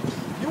 man.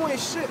 You ain't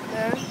shit,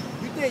 man.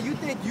 You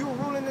think you're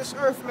ruling this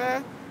earth,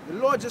 man? The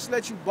Lord just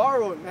let you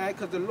borrow it, man,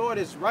 because the Lord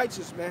is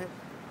righteous, man.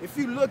 If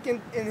you look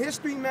in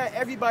history, man,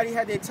 everybody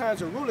had their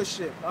times of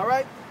rulership, all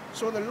right?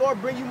 So the Lord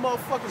bring you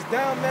motherfuckers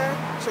down, man,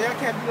 so y'all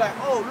can't be like,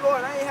 oh,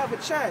 Lord, I ain't have a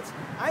chance.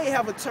 I ain't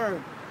have a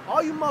turn.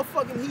 All you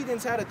motherfucking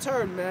heathens had a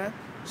turn, man.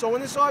 So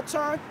when it's our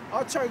turn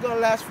gonna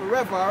last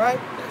forever, all right?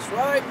 That's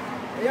right.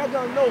 And y'all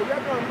gonna know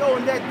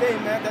in that day,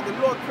 man, that the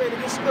Lord created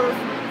this earth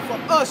for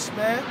us,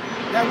 man.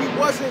 That we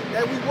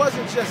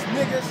wasn't just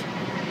niggas,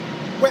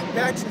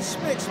 wetbacks and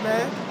spicks,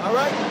 man. All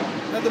right?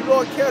 That the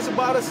Lord cares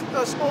about us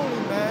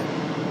only, man.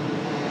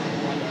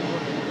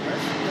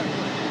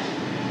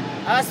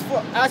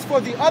 As for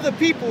the other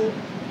people,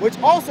 which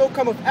also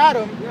come of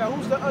Adam, Yeah,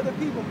 who's the other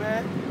people,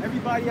 man?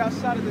 Everybody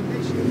outside of the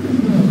nation of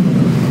Israel.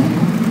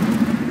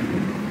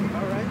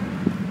 All right?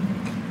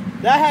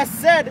 that has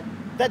said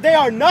that they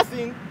are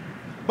nothing,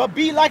 but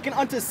be likened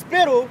unto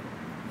spittle,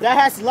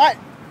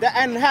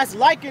 and has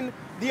likened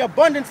the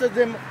abundance of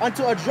them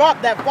unto a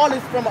drop that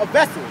falleth from a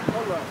vessel.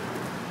 Hold up.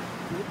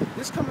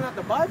 This coming out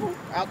the Bible?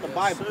 Out the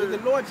Bible. Did the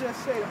Lord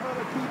just say the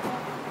other people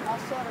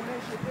outside the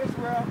nation of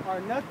Israel are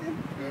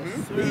nothing?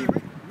 Did he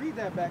read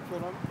that back for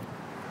them?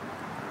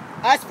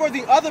 As for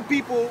the other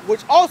people,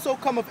 which also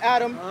come of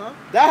Adam, Uh-huh.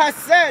 thou hast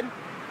said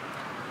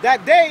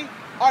that they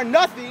are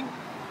nothing,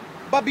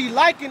 but be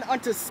likened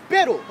unto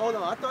spittle. Hold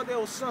on, I thought there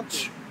was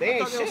something. They I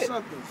ain't thought there was shit.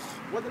 something.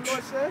 What the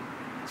Lord said?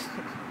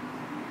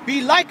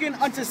 Be likened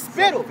unto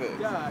spittle.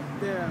 God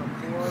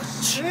damn, boy.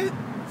 Shit.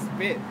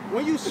 Spit.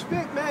 When you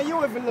spit, man, you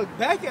don't even look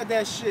back at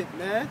that shit,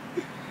 man.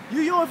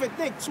 You don't even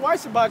think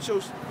twice about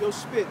your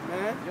spit,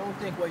 man. You don't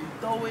think where you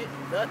throw it,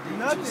 nothing.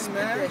 Nothing, you just spit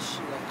man. That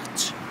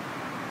shit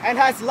like, And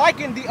has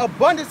likened the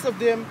abundance of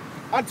them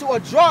unto a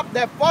drop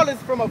that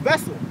falleth from a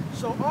vessel.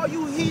 So all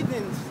you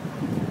heathens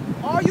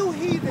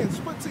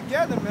put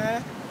together,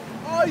 man.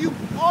 All you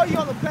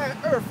on the planet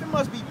Earth, it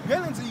must be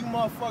billions of you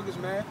motherfuckers,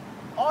 man.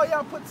 All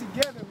y'all put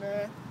together,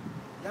 man.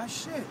 Y'all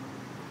shit.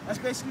 That's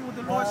basically what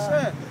the Lord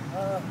said.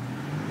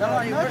 y'all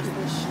are ain't nothing.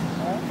 worth this shit,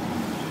 huh?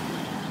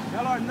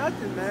 Y'all are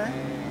nothing,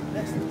 man.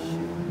 That's the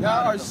shit.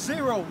 Y'all are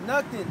zero,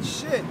 nothing,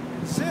 shit,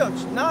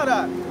 zilch,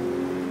 nada.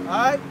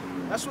 Alright?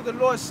 That's what the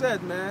Lord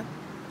said, man.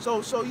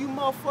 So you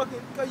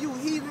motherfucking, cause you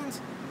heathens,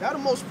 y'all the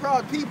most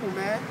proud people,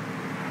 man.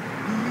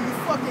 You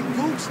fucking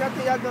gooks, y'all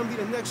think y'all gonna be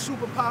the next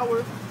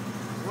superpower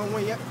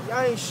when y'all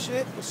ain't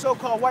shit. The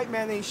so-called white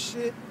man ain't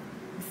shit.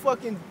 You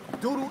fucking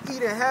doodle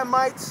eating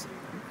Hamites.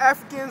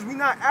 Africans, we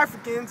not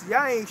Africans,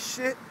 y'all ain't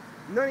shit.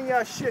 None of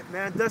y'all shit,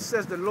 man. Thus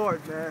says the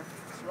Lord, man.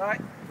 That's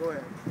right. Go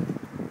ahead.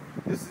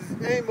 This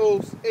is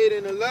Amos 8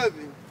 and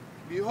 11.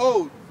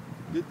 Behold,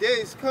 the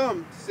days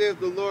come, saith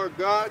the Lord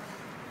God,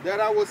 that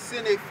I will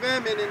send a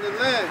famine in the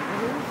land,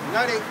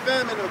 not a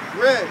famine of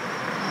bread,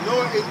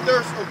 nor a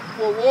thirst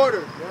for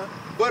water,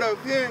 but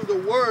of hearing the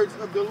words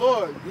of the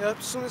Lord.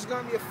 Yep, soon it's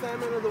gonna be a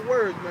famine of the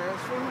word, man.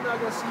 Soon you're not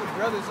gonna see your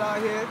brothers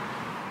out here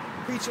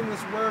preaching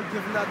this word,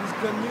 giving out this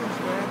good news,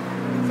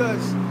 man.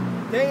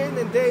 Because day in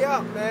and day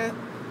out, man,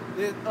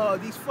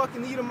 these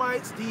fucking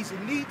Edomites, these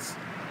elites,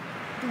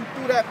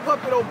 through that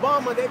puppet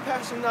Obama, they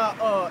passing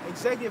out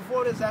executive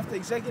orders after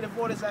executive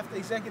orders after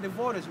executive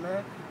orders,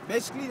 man.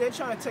 Basically, they're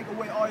trying to take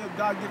away all your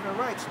God-given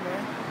rights,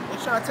 man. They're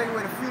trying to take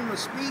away the freedom of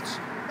speech,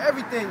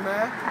 everything,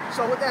 man.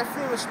 So with that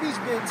freedom of speech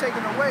being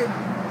taken away,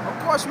 of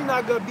course we're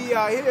not gonna be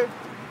out here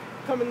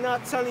coming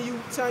out telling you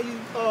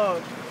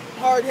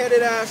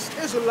hard-headed ass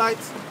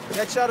Israelites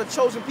that y'all the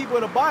chosen people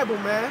of the Bible,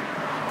 man.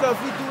 Because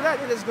if we do that,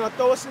 then it's gonna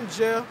throw us in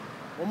jail,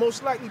 or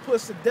most likely put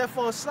us to death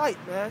on sight,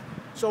 man.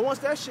 So once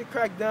that shit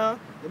cracked down,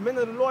 the men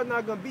of the Lord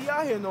not gonna be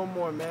out here no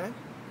more, man.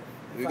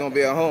 We're gonna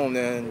be at home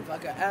then. If I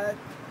could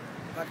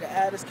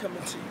add, it's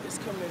coming to you. It's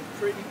coming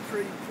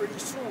pretty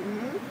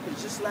soon.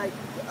 It's just like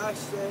I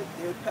said,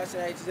 they were passing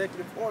that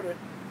executive order.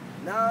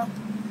 Now,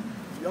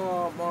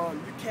 you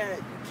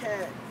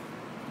can't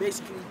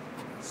basically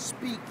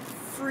speak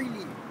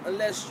freely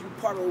unless you're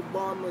part of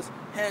Obama's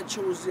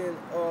hand-chosen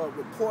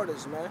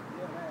reporters, man.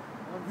 Yeah,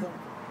 man.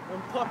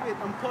 I'm puppet.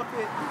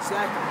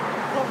 Exactly.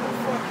 Puppet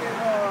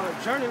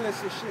fucking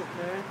journalists and shit,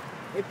 man.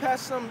 They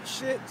passed some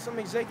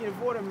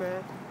executive order,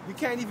 man. You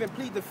can't even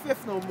plead the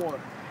fifth no more.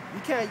 You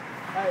can't,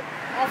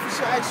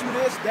 officer asks you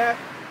this,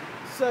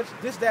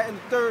 that, and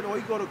the third, or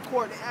you go to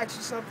court, they ask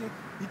you something,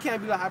 you can't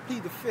be like, I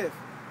plead the fifth.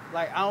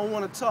 Like, I don't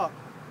want to talk.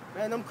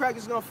 Man, them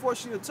crackers gonna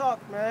force you to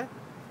talk, man.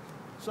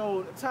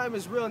 So the time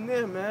is real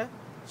near, man.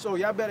 So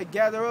y'all better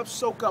gather up,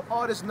 soak up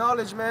all this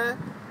knowledge, man.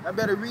 Y'all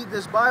better read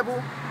this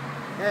Bible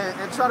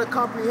and try to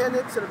comprehend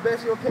it to the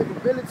best of your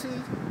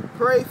capabilities.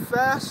 Pray,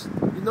 fast,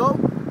 you know.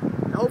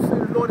 And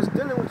hopefully the Lord is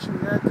dealing with you,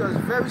 man, because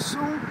very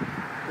soon,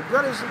 the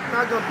brothers are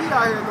not going to be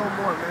out here no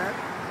more, man.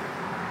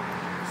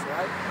 That's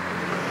right.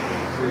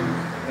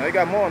 Now you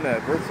got more on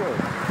that, verse 4.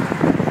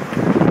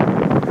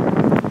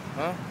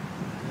 Huh?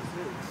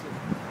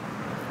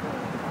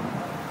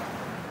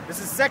 This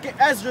is 2nd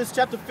Ezra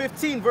chapter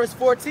 15, verse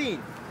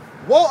 14.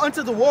 Woe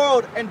unto the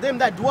world and them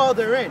that dwell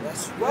therein.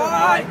 That's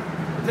right.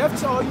 Death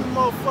to all you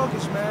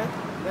motherfuckers, man.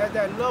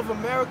 That love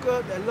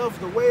America, that love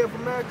the way of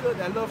America,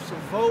 that loves to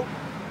vote,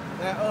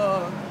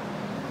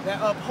 that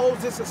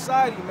upholds this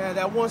society, man,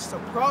 that wants to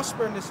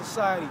prosper in this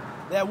society,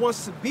 that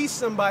wants to be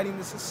somebody in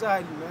this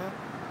society, man.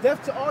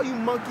 Death to all you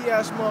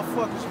monkey-ass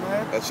motherfuckers,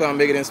 man. That's trying to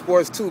make it in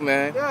sports too,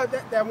 man. Yeah,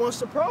 that wants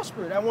to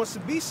prosper, that wants to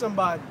be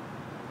somebody.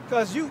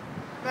 Because you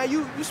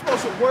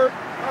supposed to work,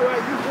 all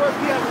right, you work,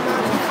 you have a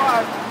 9 to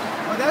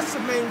 5, but that's to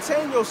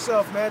maintain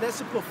yourself, man. That's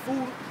to put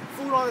food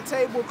on the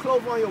table,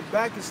 clothes on your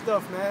back and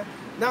stuff, man.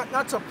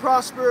 Not to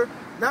prosper,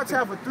 not to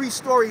have a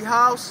 3-story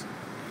house,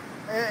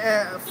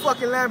 and a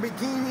fucking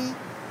Lamborghini,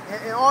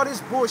 and all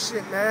this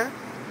bullshit, man.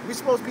 We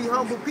supposed to be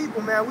humble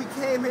people, man. We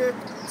came here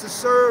to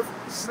serve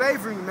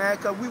slavery, man,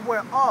 because we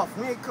went off.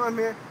 We ain't come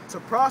here to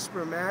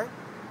prosper, man.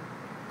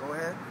 Go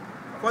ahead.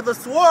 For the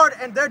sword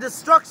and their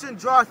destruction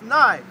draweth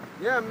nigh.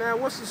 Yeah, man,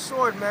 what's the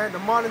sword, man? The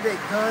modern day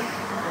gun,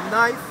 the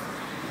knife,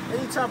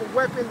 any type of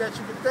weapon that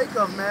you can think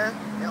of, man.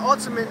 And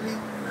ultimately,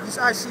 these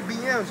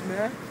ICBMs,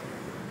 man.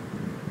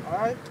 All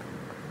right?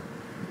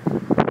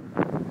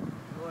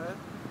 Go ahead.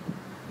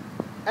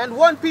 And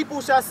one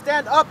people shall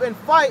stand up and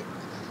fight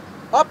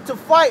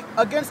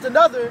against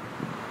another,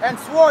 and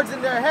swords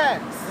in their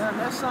hands. Yeah,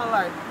 that sound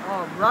like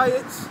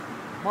riots,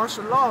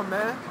 martial law,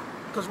 man.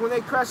 Because when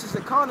they crash this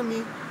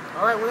economy,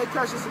 all right, when they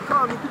crash this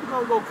economy, people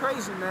gonna go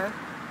crazy, man.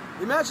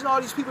 Imagine all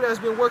these people that's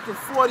been working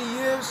 40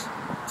 years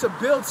to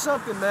build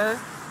something, man.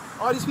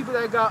 All these people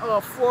that got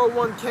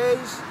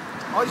 401ks,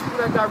 all these people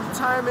that got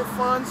retirement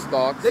funds.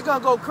 Stocks. They're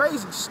gonna go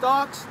crazy.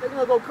 Stocks, they're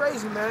gonna go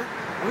crazy, man.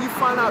 When you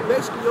find out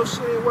basically your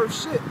shit ain't worth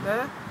shit,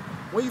 man.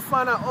 When you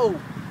find out, oh,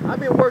 I've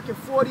been working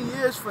 40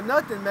 years for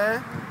nothing,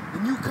 man.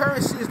 The new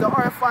currency is the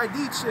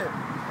RFID chip.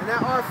 And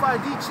that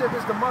RFID chip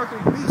is the mark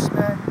of the beast,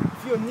 man.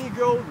 If you're a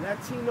Negro,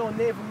 Latino,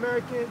 Native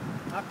American,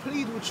 I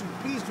plead with you,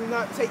 please do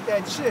not take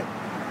that chip.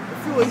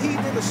 If you're a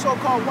heathen, a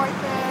so-called white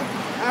man,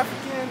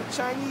 African,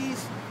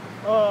 Chinese,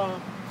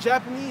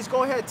 Japanese,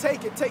 go ahead,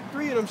 take it. Take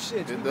 3 of them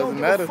shits. It We doesn't don't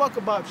give matter. a fuck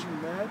about you,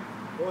 man.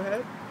 Go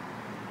ahead.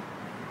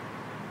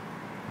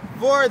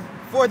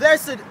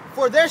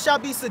 For there shall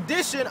be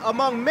sedition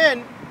among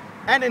men,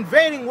 and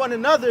invading one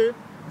another.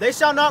 They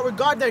shall not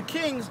regard their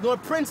kings nor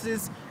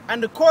princes,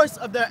 and the course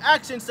of their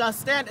actions shall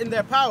stand in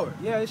their power.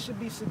 Yeah, it should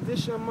be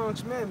sedition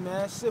amongst men,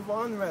 man.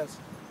 Civil unrest.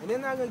 And they're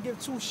not going to give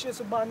 2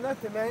 shits about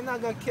nothing, man. They're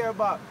not going to care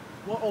about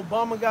what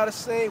Obama got to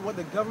say, what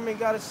the government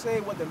got to say,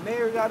 what the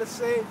mayor got to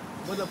say,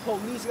 what the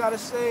police got to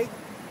say.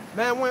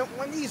 Man,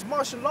 when these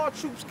martial law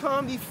troops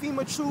come, these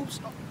FEMA troops,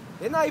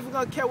 they're not even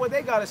going to care what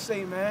they got to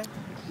say, man.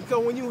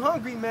 Because when you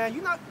hungry, man,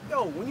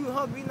 when you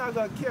hungry, you're not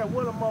gonna care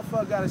what a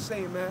motherfucker gotta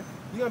say, man.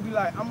 You're gonna be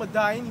like, I'm gonna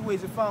die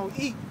anyways if I don't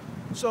eat.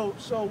 So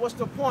what's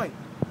the point?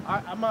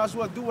 I might as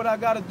well do what I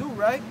gotta do,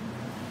 right?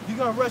 You're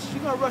gonna rush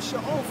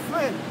your own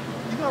friend.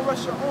 You're gonna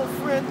rush your own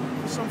friend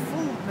for some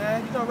food,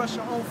 man. You're gonna rush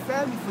your own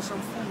family for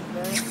some food,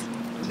 man.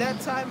 And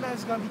that time, man,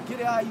 it's gonna be get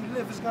it how you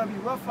live. It's gonna be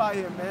rough out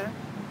here, man.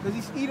 Because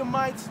these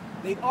Edomites,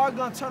 they are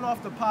gonna turn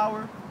off the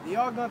power. They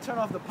are gonna turn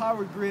off the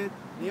power grid.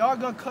 They are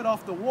gonna cut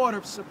off the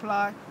water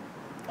supply.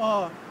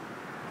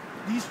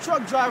 These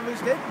truck drivers,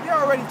 they're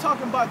already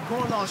talking about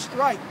going on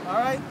strike, all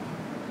right?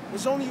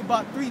 It's only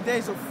about 3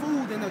 days of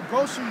food in the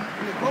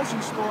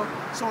grocery store.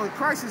 So when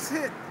crisis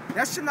hit,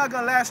 that shit not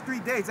gonna last 3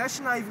 days. That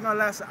shit not even gonna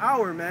last an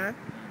hour, man.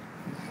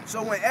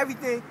 So when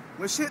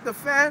shit hit the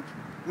fan,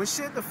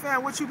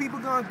 what you people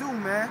gonna do,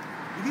 man?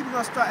 You people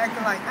gonna start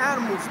acting like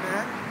animals,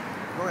 man.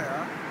 Go ahead,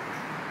 huh?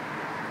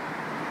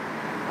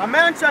 A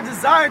man shall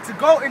desire to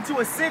go into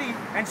a city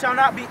and shall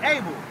not be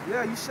able.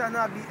 Yeah, you shall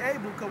not be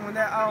able, because when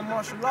that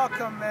martial law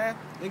come, man,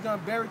 they're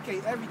gonna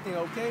barricade everything,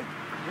 okay?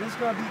 And it's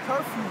gonna be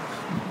curfews.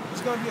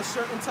 It's gonna be a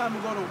certain time to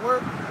go to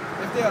work.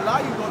 If they allow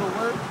you to go to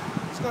work,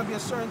 it's gonna be a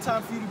certain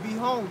time for you to be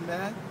home,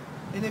 man.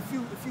 And if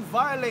you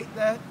violate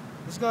that,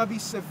 it's gonna be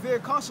severe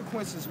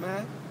consequences,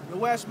 man.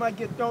 Your ass might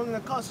get thrown in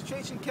a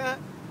concentration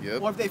camp.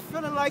 Yep. Or if they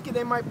feeling like it,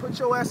 they might put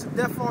your ass to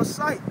death on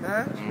sight,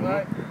 man. Mm-hmm.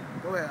 Right?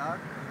 Go ahead, huh?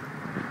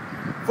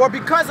 For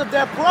because of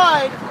their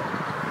pride,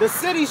 the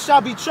cities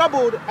shall be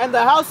troubled, and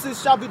the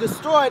houses shall be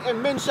destroyed,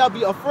 and men shall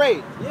be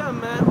afraid. Yeah,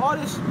 man. All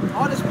this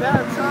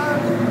bad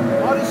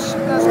times, all this shit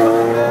that's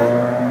coming,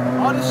 man.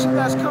 All this shit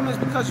that's coming is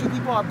because you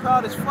people are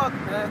proud as fuck,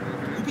 man.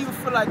 You people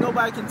feel like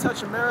nobody can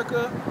touch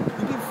America.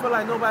 You people feel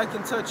like nobody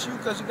can touch you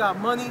because you got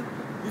money.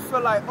 You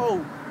feel like,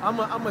 oh, I'm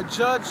a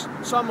judge,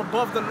 so I'm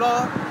above the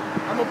law.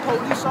 I'm a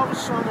police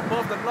officer, so I'm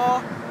above the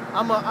law.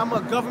 I'm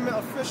a government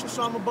official,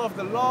 so I'm above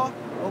the law.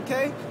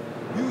 Okay?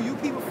 You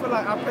people feel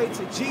like I pray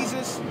to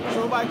Jesus,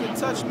 so nobody can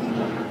touch me.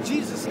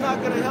 Jesus is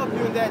not gonna help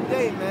you in that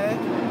day,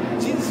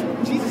 man.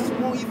 Jesus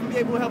won't even be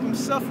able to help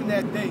himself in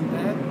that day,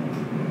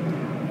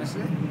 man. That's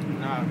it?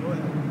 Nah. Go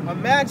ahead. A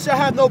man shall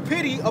have no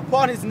pity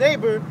upon his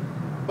neighbor,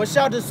 but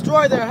shall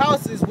destroy their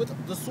houses with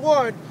the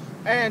sword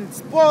and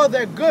spoil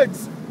their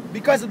goods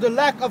because of the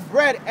lack of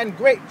bread and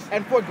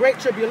for great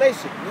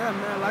tribulation. Yeah,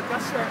 man, like I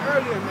said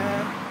earlier,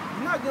 man,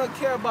 you're not gonna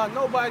care about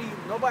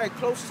nobody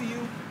close to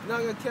you. You're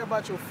not gonna care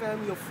about your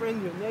family, your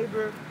friend, your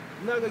neighbor.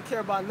 You're not gonna care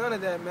about none of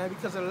that, man,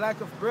 because of the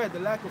lack of bread, the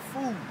lack of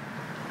food.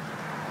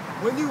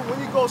 When you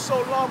go so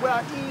long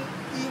without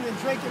eating and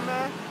drinking,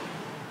 man,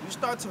 you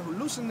start to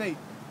hallucinate.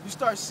 You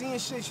start seeing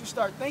shit, you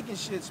start thinking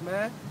shits,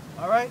 man.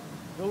 All right?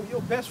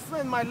 Your best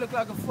friend might look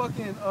like a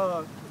fucking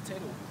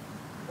potato.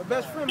 Your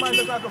best friend might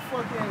look like a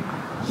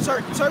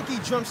fucking turkey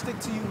drumstick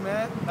to you,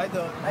 man. Like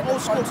the old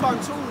school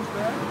cartoons,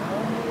 man.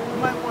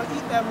 You might want to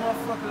eat that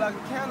motherfucker like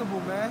a cannibal,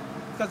 man,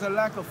 because of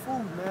lack of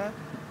food, man.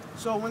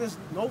 So when there's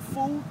no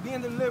food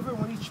being delivered,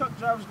 when these truck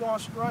drivers go on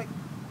strike,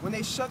 when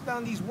they shut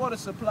down these water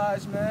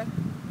supplies, man,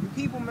 you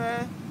people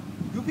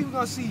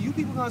gonna see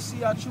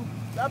the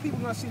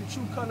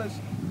true colors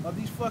of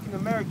these fucking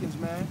Americans,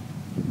 man.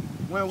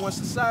 When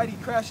society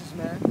crashes,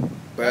 man.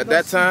 But at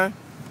that time,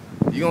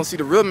 you're gonna see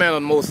the real man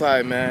on the Most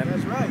High, man.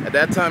 That's right. At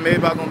that time,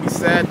 everybody gonna be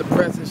sad,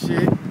 depressed and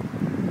shit.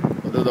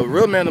 But the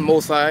real man on the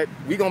Most High,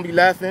 we gonna be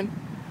laughing.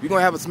 We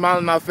gonna have a smile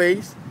on our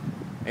face.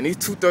 And these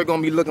 2/3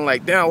 gonna be looking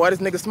like, damn, why this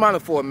nigga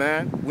smiling for,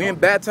 man? We in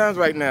bad times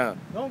right now.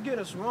 Don't get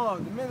us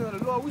wrong. The men of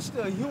the Lord, we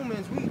still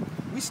humans.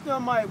 We still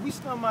might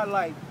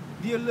like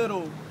be a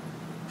little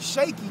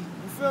shaky.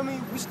 You feel me?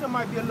 We still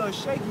might be a little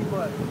shaky,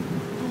 but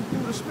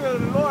through the Spirit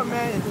of the Lord,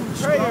 man, and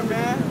through prayer,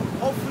 man,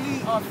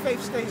 hopefully our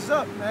faith stays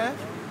up, man.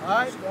 All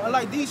right?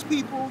 Like these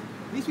people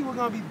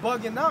gonna be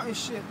bugging out and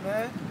shit,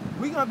 man.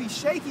 We gonna be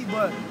shaky,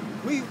 but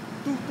we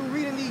through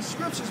reading these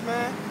scriptures,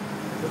 man.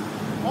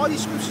 All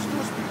these scriptures do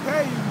is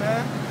prepare you,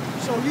 man.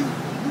 So you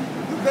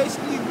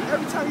basically,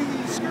 every time you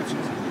read these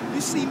scriptures,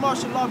 you see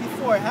martial law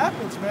before it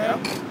happens,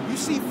 man. You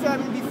see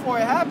famine before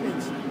it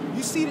happens.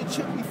 You see the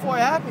trip before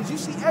it happens. You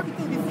see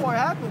everything before it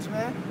happens,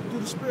 man,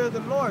 through the Spirit of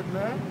the Lord,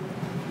 man.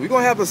 We're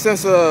gonna have a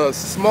sense of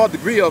small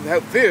degree of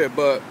fear,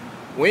 but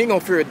we ain't gonna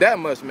fear it that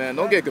much, man.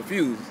 Don't get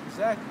confused.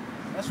 Exactly.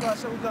 That's why I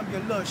said we're gonna be a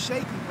little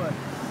shaky, but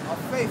our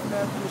faith,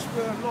 man, through the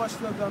Spirit of the Lord,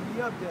 still gonna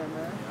be up there,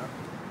 man.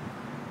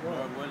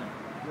 Lord willing.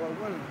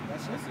 Lord willing.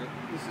 That's it.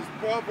 This is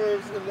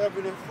Proverbs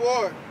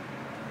 11:4.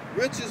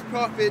 Riches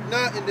profit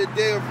not in the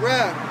day of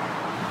wrath,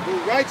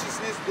 but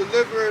righteousness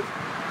delivereth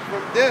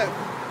from death.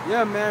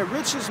 Yeah, man.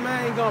 Riches,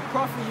 man, ain't gonna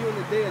profit you in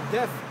the day of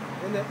death.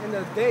 In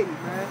the day,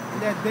 man. In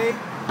that day,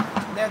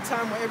 that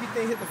time when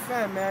everything hit the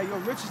fan, man, your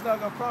riches not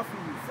gonna profit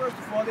you. First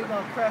of all, they're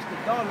gonna crash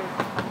the dollar.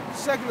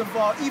 Second of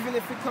all, even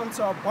if it comes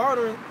to a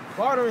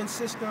bartering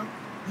system,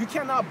 you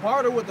cannot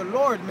barter with the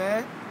Lord,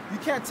 man. You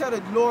can't tell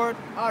the Lord,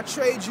 I'll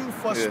trade you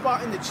for a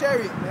spot in the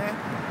chariot, man.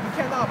 You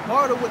cannot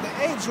barter with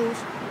the angels,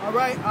 all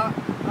right?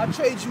 I'll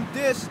trade you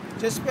this,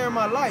 just spare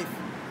my life.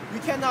 You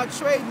cannot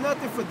trade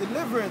nothing for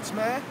deliverance,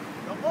 man.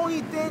 The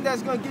only thing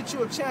that's gonna get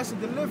you a chance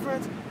of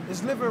deliverance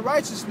is living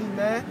righteously,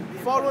 man.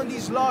 Following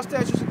these laws,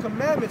 statutes, and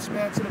commandments,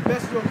 man, to the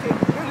best of your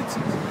capabilities.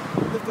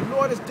 If the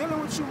Lord is dealing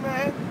with you,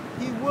 man,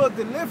 He will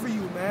deliver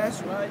you, man.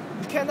 That's right.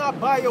 You cannot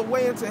buy your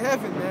way into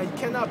heaven, man. You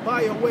cannot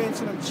buy your way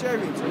into them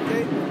chariots,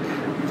 okay?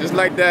 Just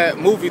like that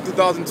movie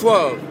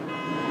 2012,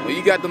 when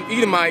you got them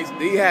Edomites,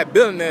 they had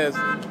billionaires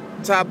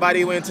try to buy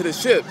their way into the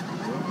ship.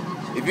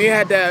 If you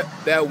ain't had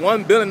that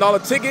 $1 billion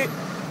ticket,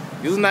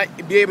 you was not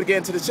be able to get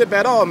into the ship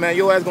at all, man.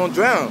 Your ass gonna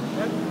drown.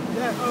 That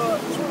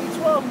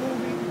 2012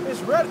 movie is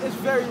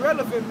very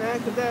relevant, man,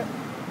 because that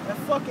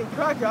fucking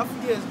cracker, I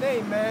forget his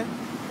name, man,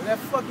 but that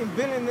fucking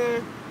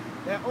billionaire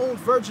that owns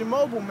Virgin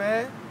Mobile,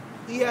 man,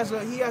 he has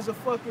a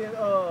fucking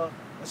a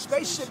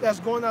spaceship that's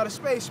going out of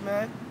space,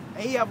 man,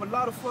 and he have a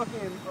lot of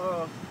fucking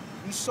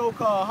these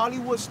so-called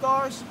Hollywood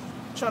stars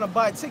trying to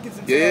buy tickets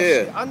into that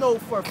shit. I know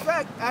for a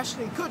fact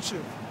Ashton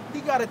Kutcher, he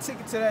got a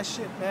ticket to that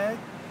shit, man.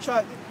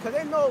 Cause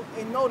they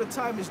know the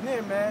time is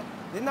near, man.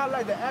 They're not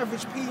like the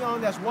average peon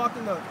that's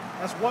walking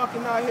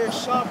out here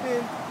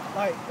shopping.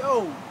 Like,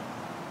 yo,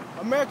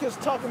 America's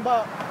talking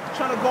about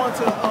trying to go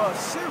into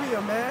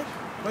Syria, man.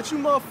 But you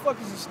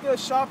motherfuckers are still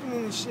shopping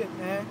in this shit,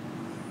 man.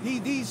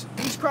 These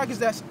crackers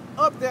that's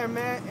up there,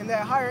 man, in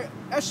that higher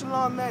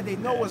echelon, man, they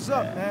know what's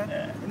up, man.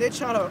 And they're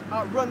trying to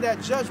outrun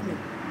that judgment.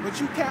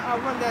 But you can't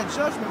outrun that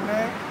judgment,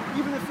 man.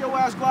 Even if your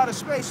ass go out of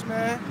space,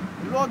 man,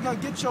 the Lord gonna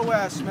get your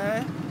ass,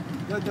 man.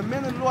 The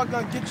men of the Lord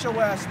gonna get your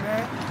ass,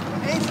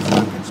 man. The angels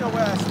gonna get your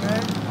ass,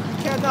 man.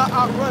 You cannot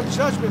outrun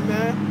judgment,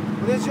 man.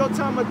 When it's your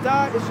time to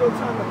die, it's your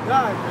time to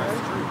die,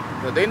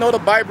 man. But they know the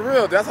Bible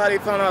real. That's how they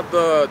found out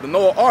the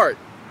Noah Ark.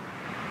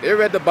 They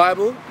read the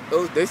Bible.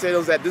 They said it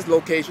was at this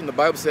location. The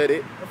Bible said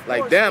it.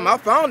 Like, damn, I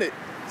found it.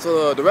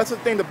 So the rest of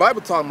the thing the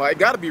Bible talking about, it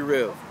gotta be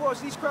real. Of course,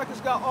 these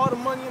crackers got all the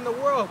money in the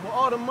world. With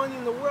all the money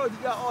in the world, you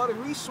got all the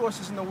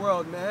resources in the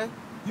world, man.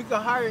 You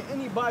can hire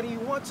anybody you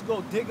want to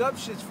go dig up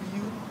shits for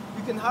you.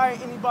 You can hire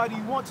anybody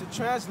you want to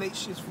translate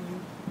shits for you.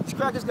 These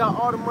crackers got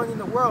all the money in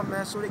the world,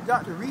 man, so they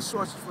got the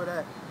resources for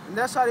that. And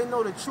that's how they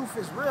know the truth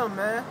is real,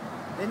 man.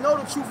 They know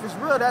the truth is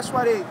real. That's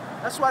why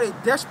they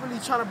desperately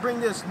trying to bring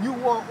this new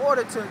world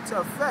order to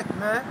effect,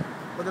 man.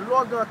 But the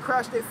Lord gonna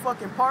crash their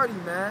fucking party,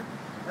 man.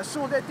 As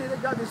soon as they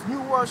got this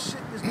new world shit,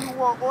 this new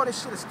world order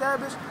shit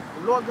established,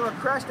 the Lord gonna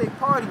crash their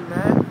party,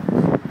 man.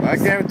 I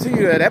guarantee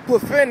you that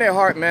put fear in their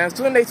heart, man. As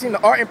soon as they seen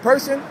the art in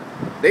person,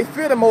 they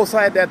fear the Most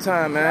High at that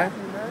time, man.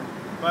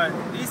 But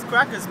these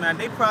crackers, man,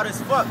 they proud as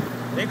fuck.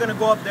 They're gonna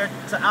go up there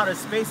to outer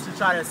space to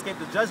try to escape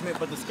the judgment,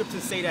 but the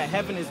scriptures say that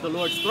heaven is the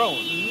Lord's throne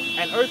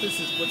and earth is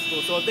His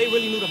footstool. So if they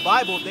really knew the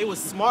Bible, if they was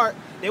smart,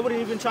 they wouldn't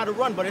even try to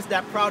run. But it's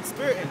that proud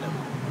spirit in them.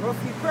 Well,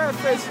 if you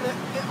paraphrase it,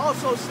 it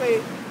also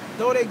say,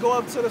 though they go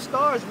up to the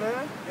stars,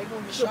 man, They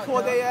gonna get to shot pull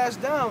down. their ass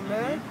down,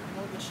 man.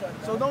 They gonna get shot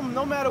So down.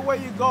 no matter where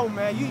you go,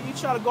 man, you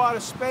try to go out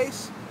of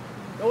space,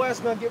 your ass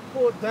gonna get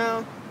pulled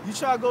down. You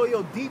try to go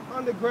your deep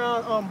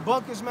underground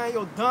bunkers, man,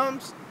 your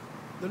dumbs,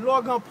 the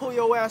Lord gonna pull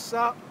your ass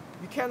out.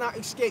 You cannot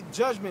escape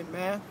judgment,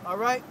 man. All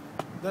right.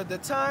 The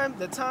time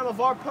of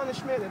our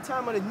punishment, the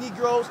time of the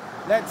Negroes,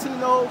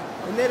 Latinos,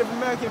 and Native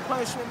American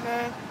punishment,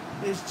 man,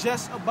 is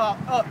just about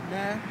up,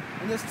 man.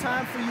 And it's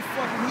time for you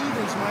fucking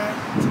heathens, man,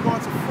 to go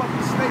into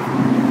fucking slavery.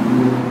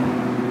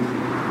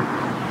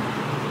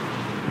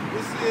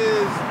 This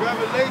is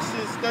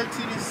Revelations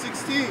 13 and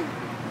 16.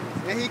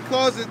 And He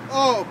calls it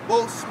all,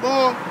 both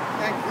small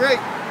and great,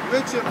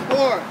 rich and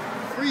poor,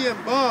 free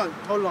and bond.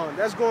 Hold on,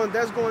 that's going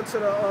to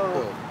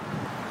the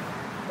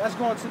that's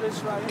going to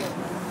this right here,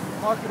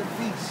 man. Mark of the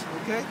beast,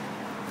 okay?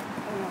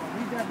 Hold on,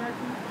 read that back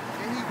to me.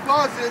 And He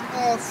calls it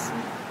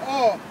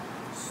all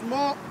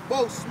small,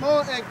 both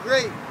small and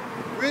great,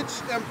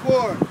 rich and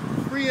poor,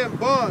 free and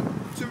bond,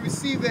 to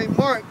receive a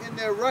mark in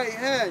their right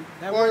hand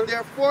or in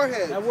their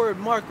forehead. That word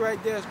mark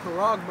right there is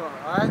paragma,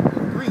 all right?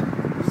 In Greek,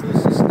 it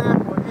means to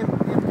stamp or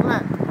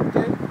implant,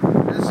 okay?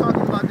 And it's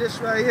talking about this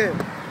right here.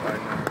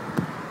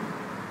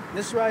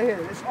 This right here,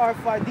 this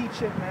RFID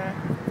chip,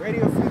 man.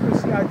 Radio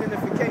frequency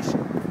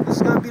identification. This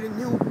is gonna be the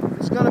new.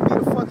 It's gonna be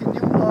the fucking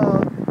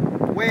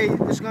new way.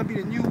 It's gonna be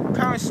the new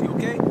currency,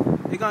 okay?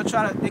 They're gonna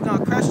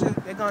crash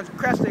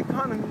the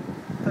economy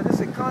because this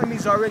economy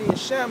is already in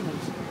shambles.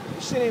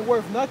 This shit ain't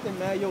worth nothing,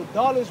 man. Your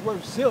dollar's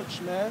worth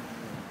zilch, man.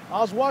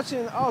 I was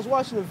watching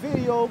a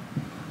video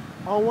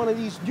on one of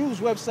these news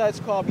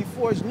websites called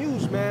Before It's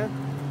News, man.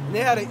 And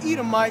they had an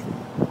Edomite.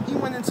 He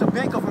went into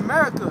Bank of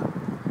America.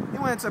 He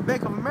went into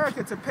Bank of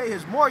America to pay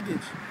his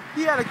mortgage.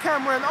 He had a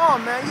camera and all,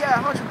 man. He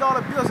had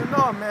 $100 bills and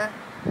all, man.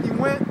 He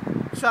went,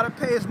 tried to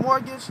pay his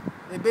mortgage.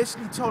 They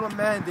basically told him,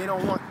 man, they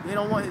don't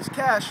want his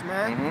cash,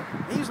 man.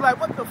 And he was like,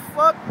 what the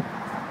fuck?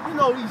 You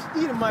know,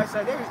 these Edomites,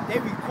 like, they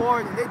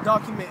record and they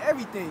document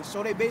everything.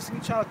 So they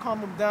basically try to calm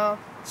him down.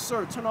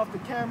 Sir, turn off the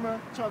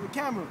camera. Turn off the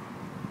camera.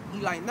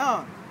 He like,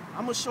 nah,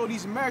 I'm gonna show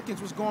these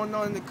Americans what's going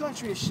on in the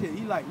country and shit.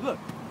 He like, look,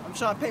 I'm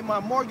trying to pay my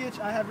mortgage.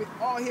 I have it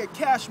all here,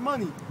 cash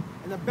money.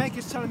 And the bank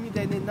is telling me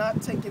that they're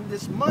not taking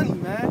this money,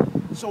 man.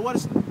 So what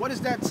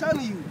is that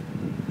telling you?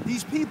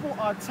 These people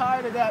are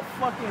tired of that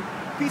fucking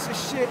piece of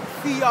shit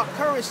fiat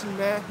currency,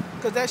 man.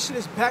 Because that shit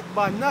is backed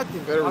by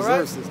nothing. Federal all right?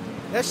 Reserve System.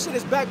 That shit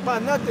is backed by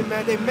nothing,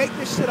 man. They make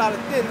this shit out of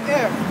thin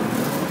air.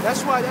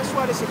 That's why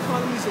this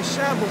economy is a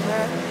shamble,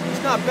 man.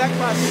 It's not backed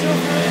by silver.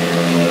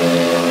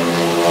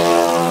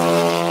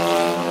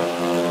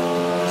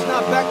 It's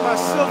not backed by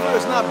silver.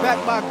 It's not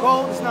backed by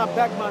gold. It's not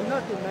backed by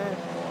nothing, man.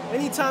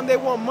 Anytime they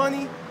want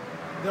money,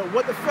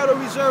 what the Federal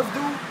Reserve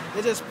do,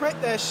 they just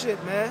print that shit,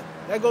 man.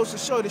 That goes to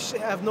show this shit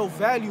have no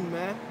value,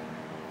 man.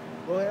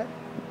 Go ahead.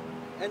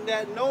 And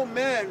that no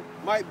man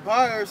might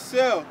buy or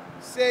sell,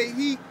 save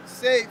he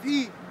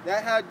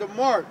that had the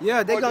mark.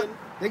 Yeah, they're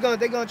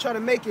gonna try to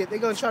make it. They're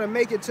gonna try to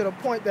make it to the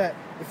point that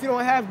if you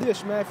don't have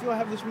this, man, if you don't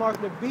have this mark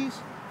of the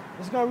beast,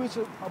 it's gonna reach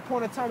a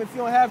point of time. If you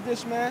don't have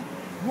this, man,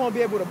 you won't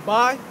be able to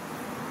buy,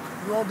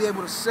 you won't be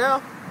able to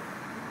sell,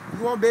 you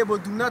won't be able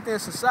to do nothing in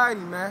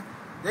society, man.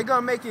 They're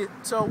gonna make it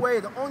to a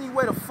way. The only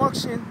way to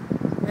function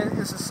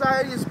in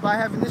society is by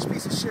having this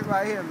piece of shit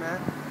right here,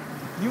 man.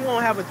 You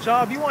won't have a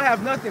job. You won't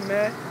have nothing,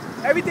 man.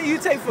 Everything you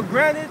take for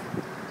granted,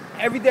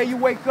 every day you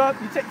wake up,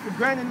 you take for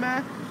granted,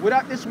 man.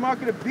 Without this mark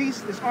of the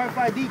beast, this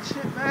RFID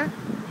chip, man,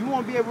 you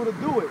won't be able to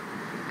do it.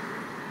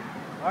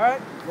 All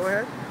right, go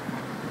ahead.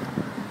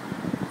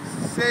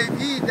 Save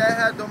he that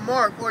had the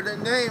mark or the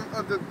name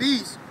of the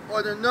beast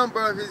or the number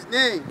of his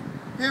name.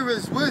 Here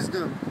is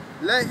wisdom.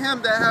 Let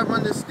him that have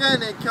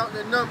understanding count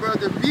the number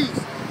of the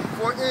beast,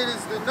 for it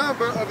is the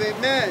number of a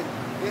man,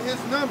 and his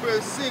number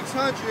is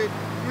 666.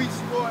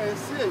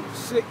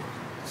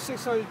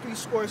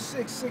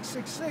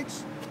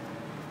 666.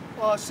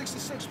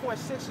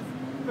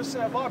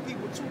 66.6% of our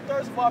people,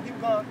 2/3 of our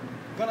people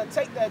gonna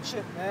take that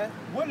chip, man,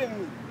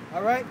 willingly.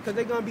 All right, because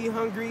they're gonna be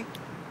hungry,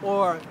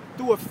 or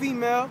through a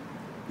female,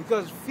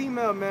 because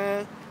female,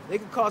 man, they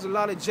can cause a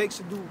lot of jakes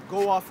to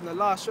go off in a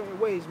lot of certain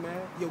ways,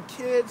 man. Your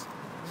kids.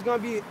 There's gonna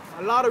be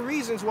a lot of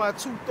reasons why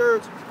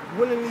 2/3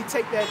 willingly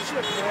take that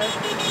chip, man.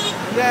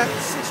 And that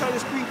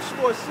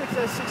 666,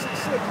 that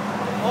 666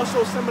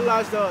 also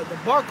symbolize the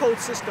barcode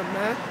system,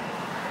 man.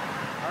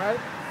 All right.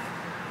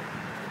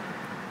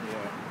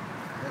 Yeah.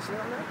 That's it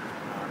on that?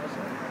 That's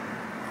it.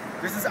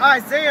 This is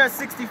Isaiah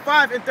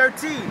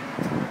 65:13.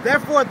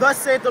 Therefore, thus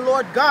saith the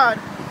Lord God,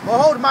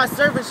 behold, my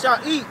servants shall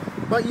eat,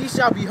 but ye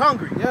shall be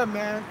hungry. Yeah,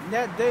 man.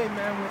 That day,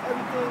 man, when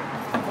everything,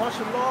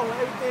 martial law, when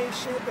everything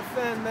shit hit the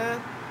fan,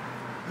 man.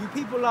 You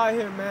people out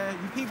here, man.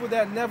 You people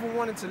that never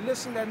wanted to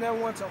listen, that never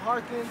wanted to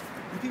hearken.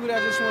 You people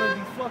that just want to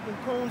be fucking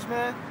coons,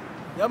 man.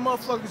 Y'all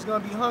motherfuckers gonna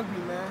be hungry,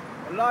 man.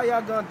 A lot of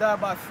y'all gonna die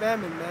by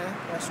famine, man.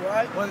 That's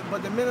right.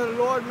 But the men of the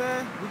Lord,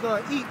 man, we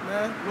gonna eat,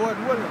 man. Lord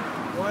willing.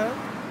 Go ahead.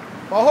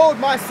 Behold,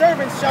 my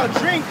servants shall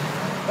drink,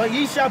 but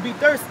ye shall be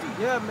thirsty.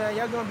 Yeah, man.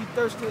 Y'all gonna be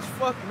thirsty as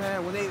fuck,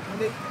 man. When they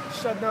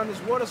shut down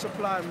this water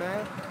supply,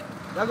 man.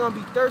 Y'all gonna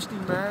be thirsty,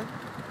 man.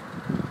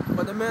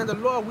 But the men of the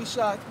Lord, we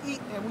shall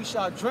eat and we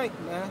shall drink,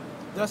 man.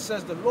 Thus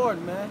says the Lord,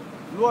 man.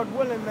 Lord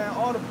willing, man,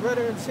 all the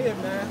brethren here,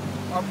 man,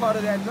 are part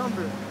of that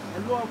number.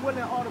 And Lord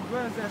willing, all the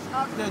brethren that's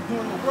out there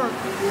doing the work,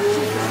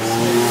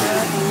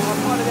 man, are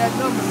part of that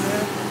number,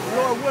 man.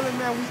 Lord willing,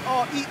 man, we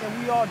all eat and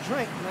we all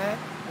drink, man.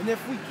 And if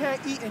we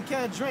can't eat and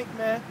can't drink,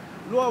 man,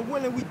 Lord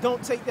willing, we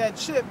don't take that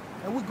chip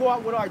and we go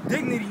out with our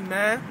dignity,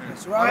 man.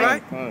 That's right. All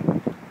right?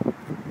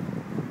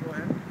 Go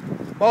ahead.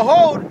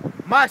 Behold,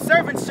 my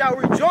servants shall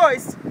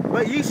rejoice,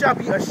 but ye shall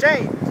be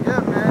ashamed.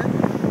 Yeah, man.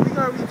 We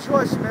gonna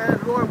rejoice, man,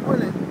 Lord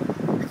willing,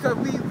 because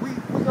we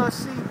gonna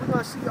see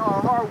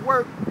our hard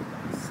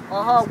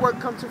work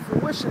come to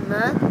fruition,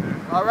 man.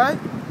 All right.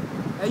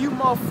 And you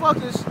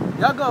motherfuckers,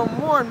 y'all gonna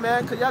mourn,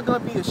 man, cause y'all gonna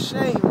be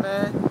ashamed,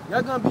 man.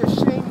 Y'all gonna be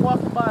ashamed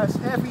walking by us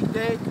every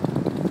day.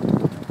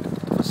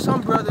 For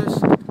some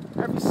brothers,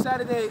 every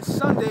Saturday,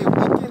 Sunday,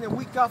 week in and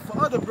week out for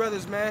other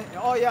brothers, man. And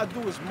all y'all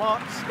do is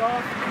mock,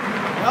 scoff.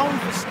 Y'all don't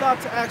even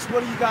stop to ask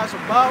what are you guys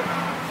about.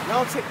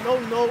 Y'all don't take no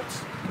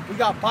notes. We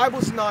got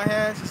Bibles in our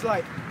hands. It's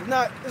like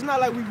it's not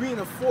like we reading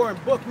a foreign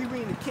book. We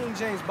reading the King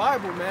James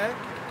Bible, man.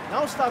 Y'all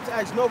don't stop to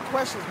ask no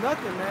questions,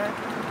 nothing, man.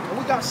 And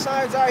we got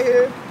signs out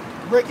here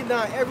breaking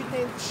down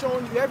everything,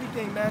 showing you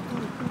everything, man,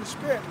 through the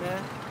Spirit,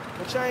 man.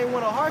 But y'all ain't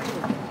want to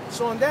hearken.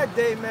 So on that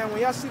day, man,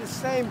 when y'all see the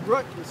same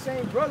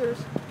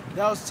brothers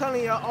that was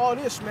telling y'all all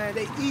this, man,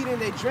 they eating,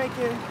 they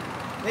drinking,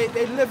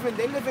 they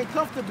living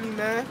comfortably,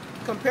 man,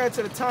 compared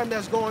to the time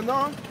that's going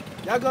on,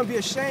 y'all gonna be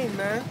ashamed,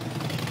 man.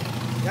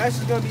 Y'all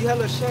just gonna be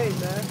hella ashamed,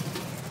 man.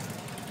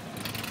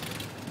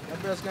 Y'all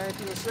brothers got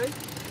anything to say?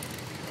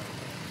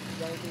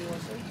 Got anything you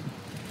want to say?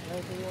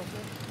 Anything you want to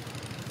say?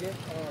 Get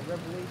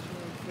Revelation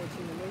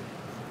 14:8.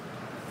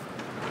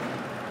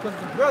 Because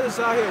the brothers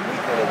out here week in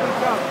and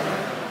week out,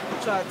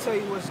 man, try to tell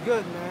you what's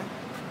good, man.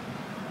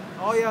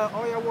 All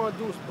y'all want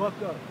to do is buck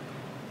up.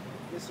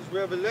 This is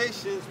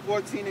Revelations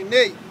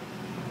 14:8.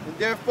 And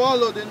there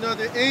followed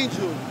another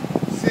angel,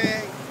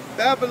 saying,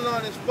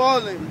 Babylon is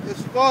fallen,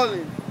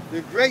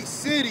 the great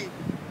city,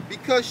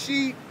 because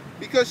she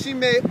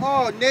made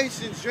all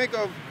nations drink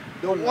of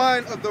the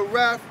wine of the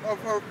wrath of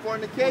her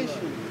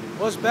fornication.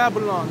 What's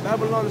Babylon?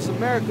 Babylon is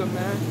America,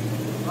 man.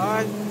 All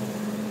right?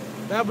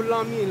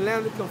 Babylon means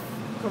land of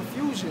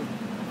confusion.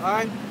 All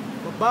right?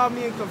 But Bob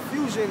means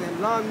confusion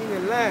and Lon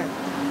meaning land.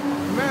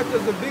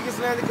 America's the biggest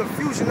land of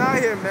confusion out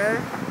here,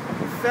 man.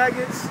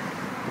 Faggots,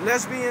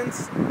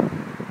 lesbians,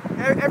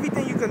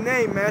 everything you can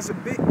name, man.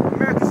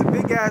 America's a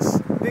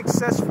big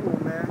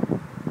cesspool, man.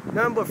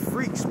 Nothing but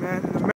freaks, man.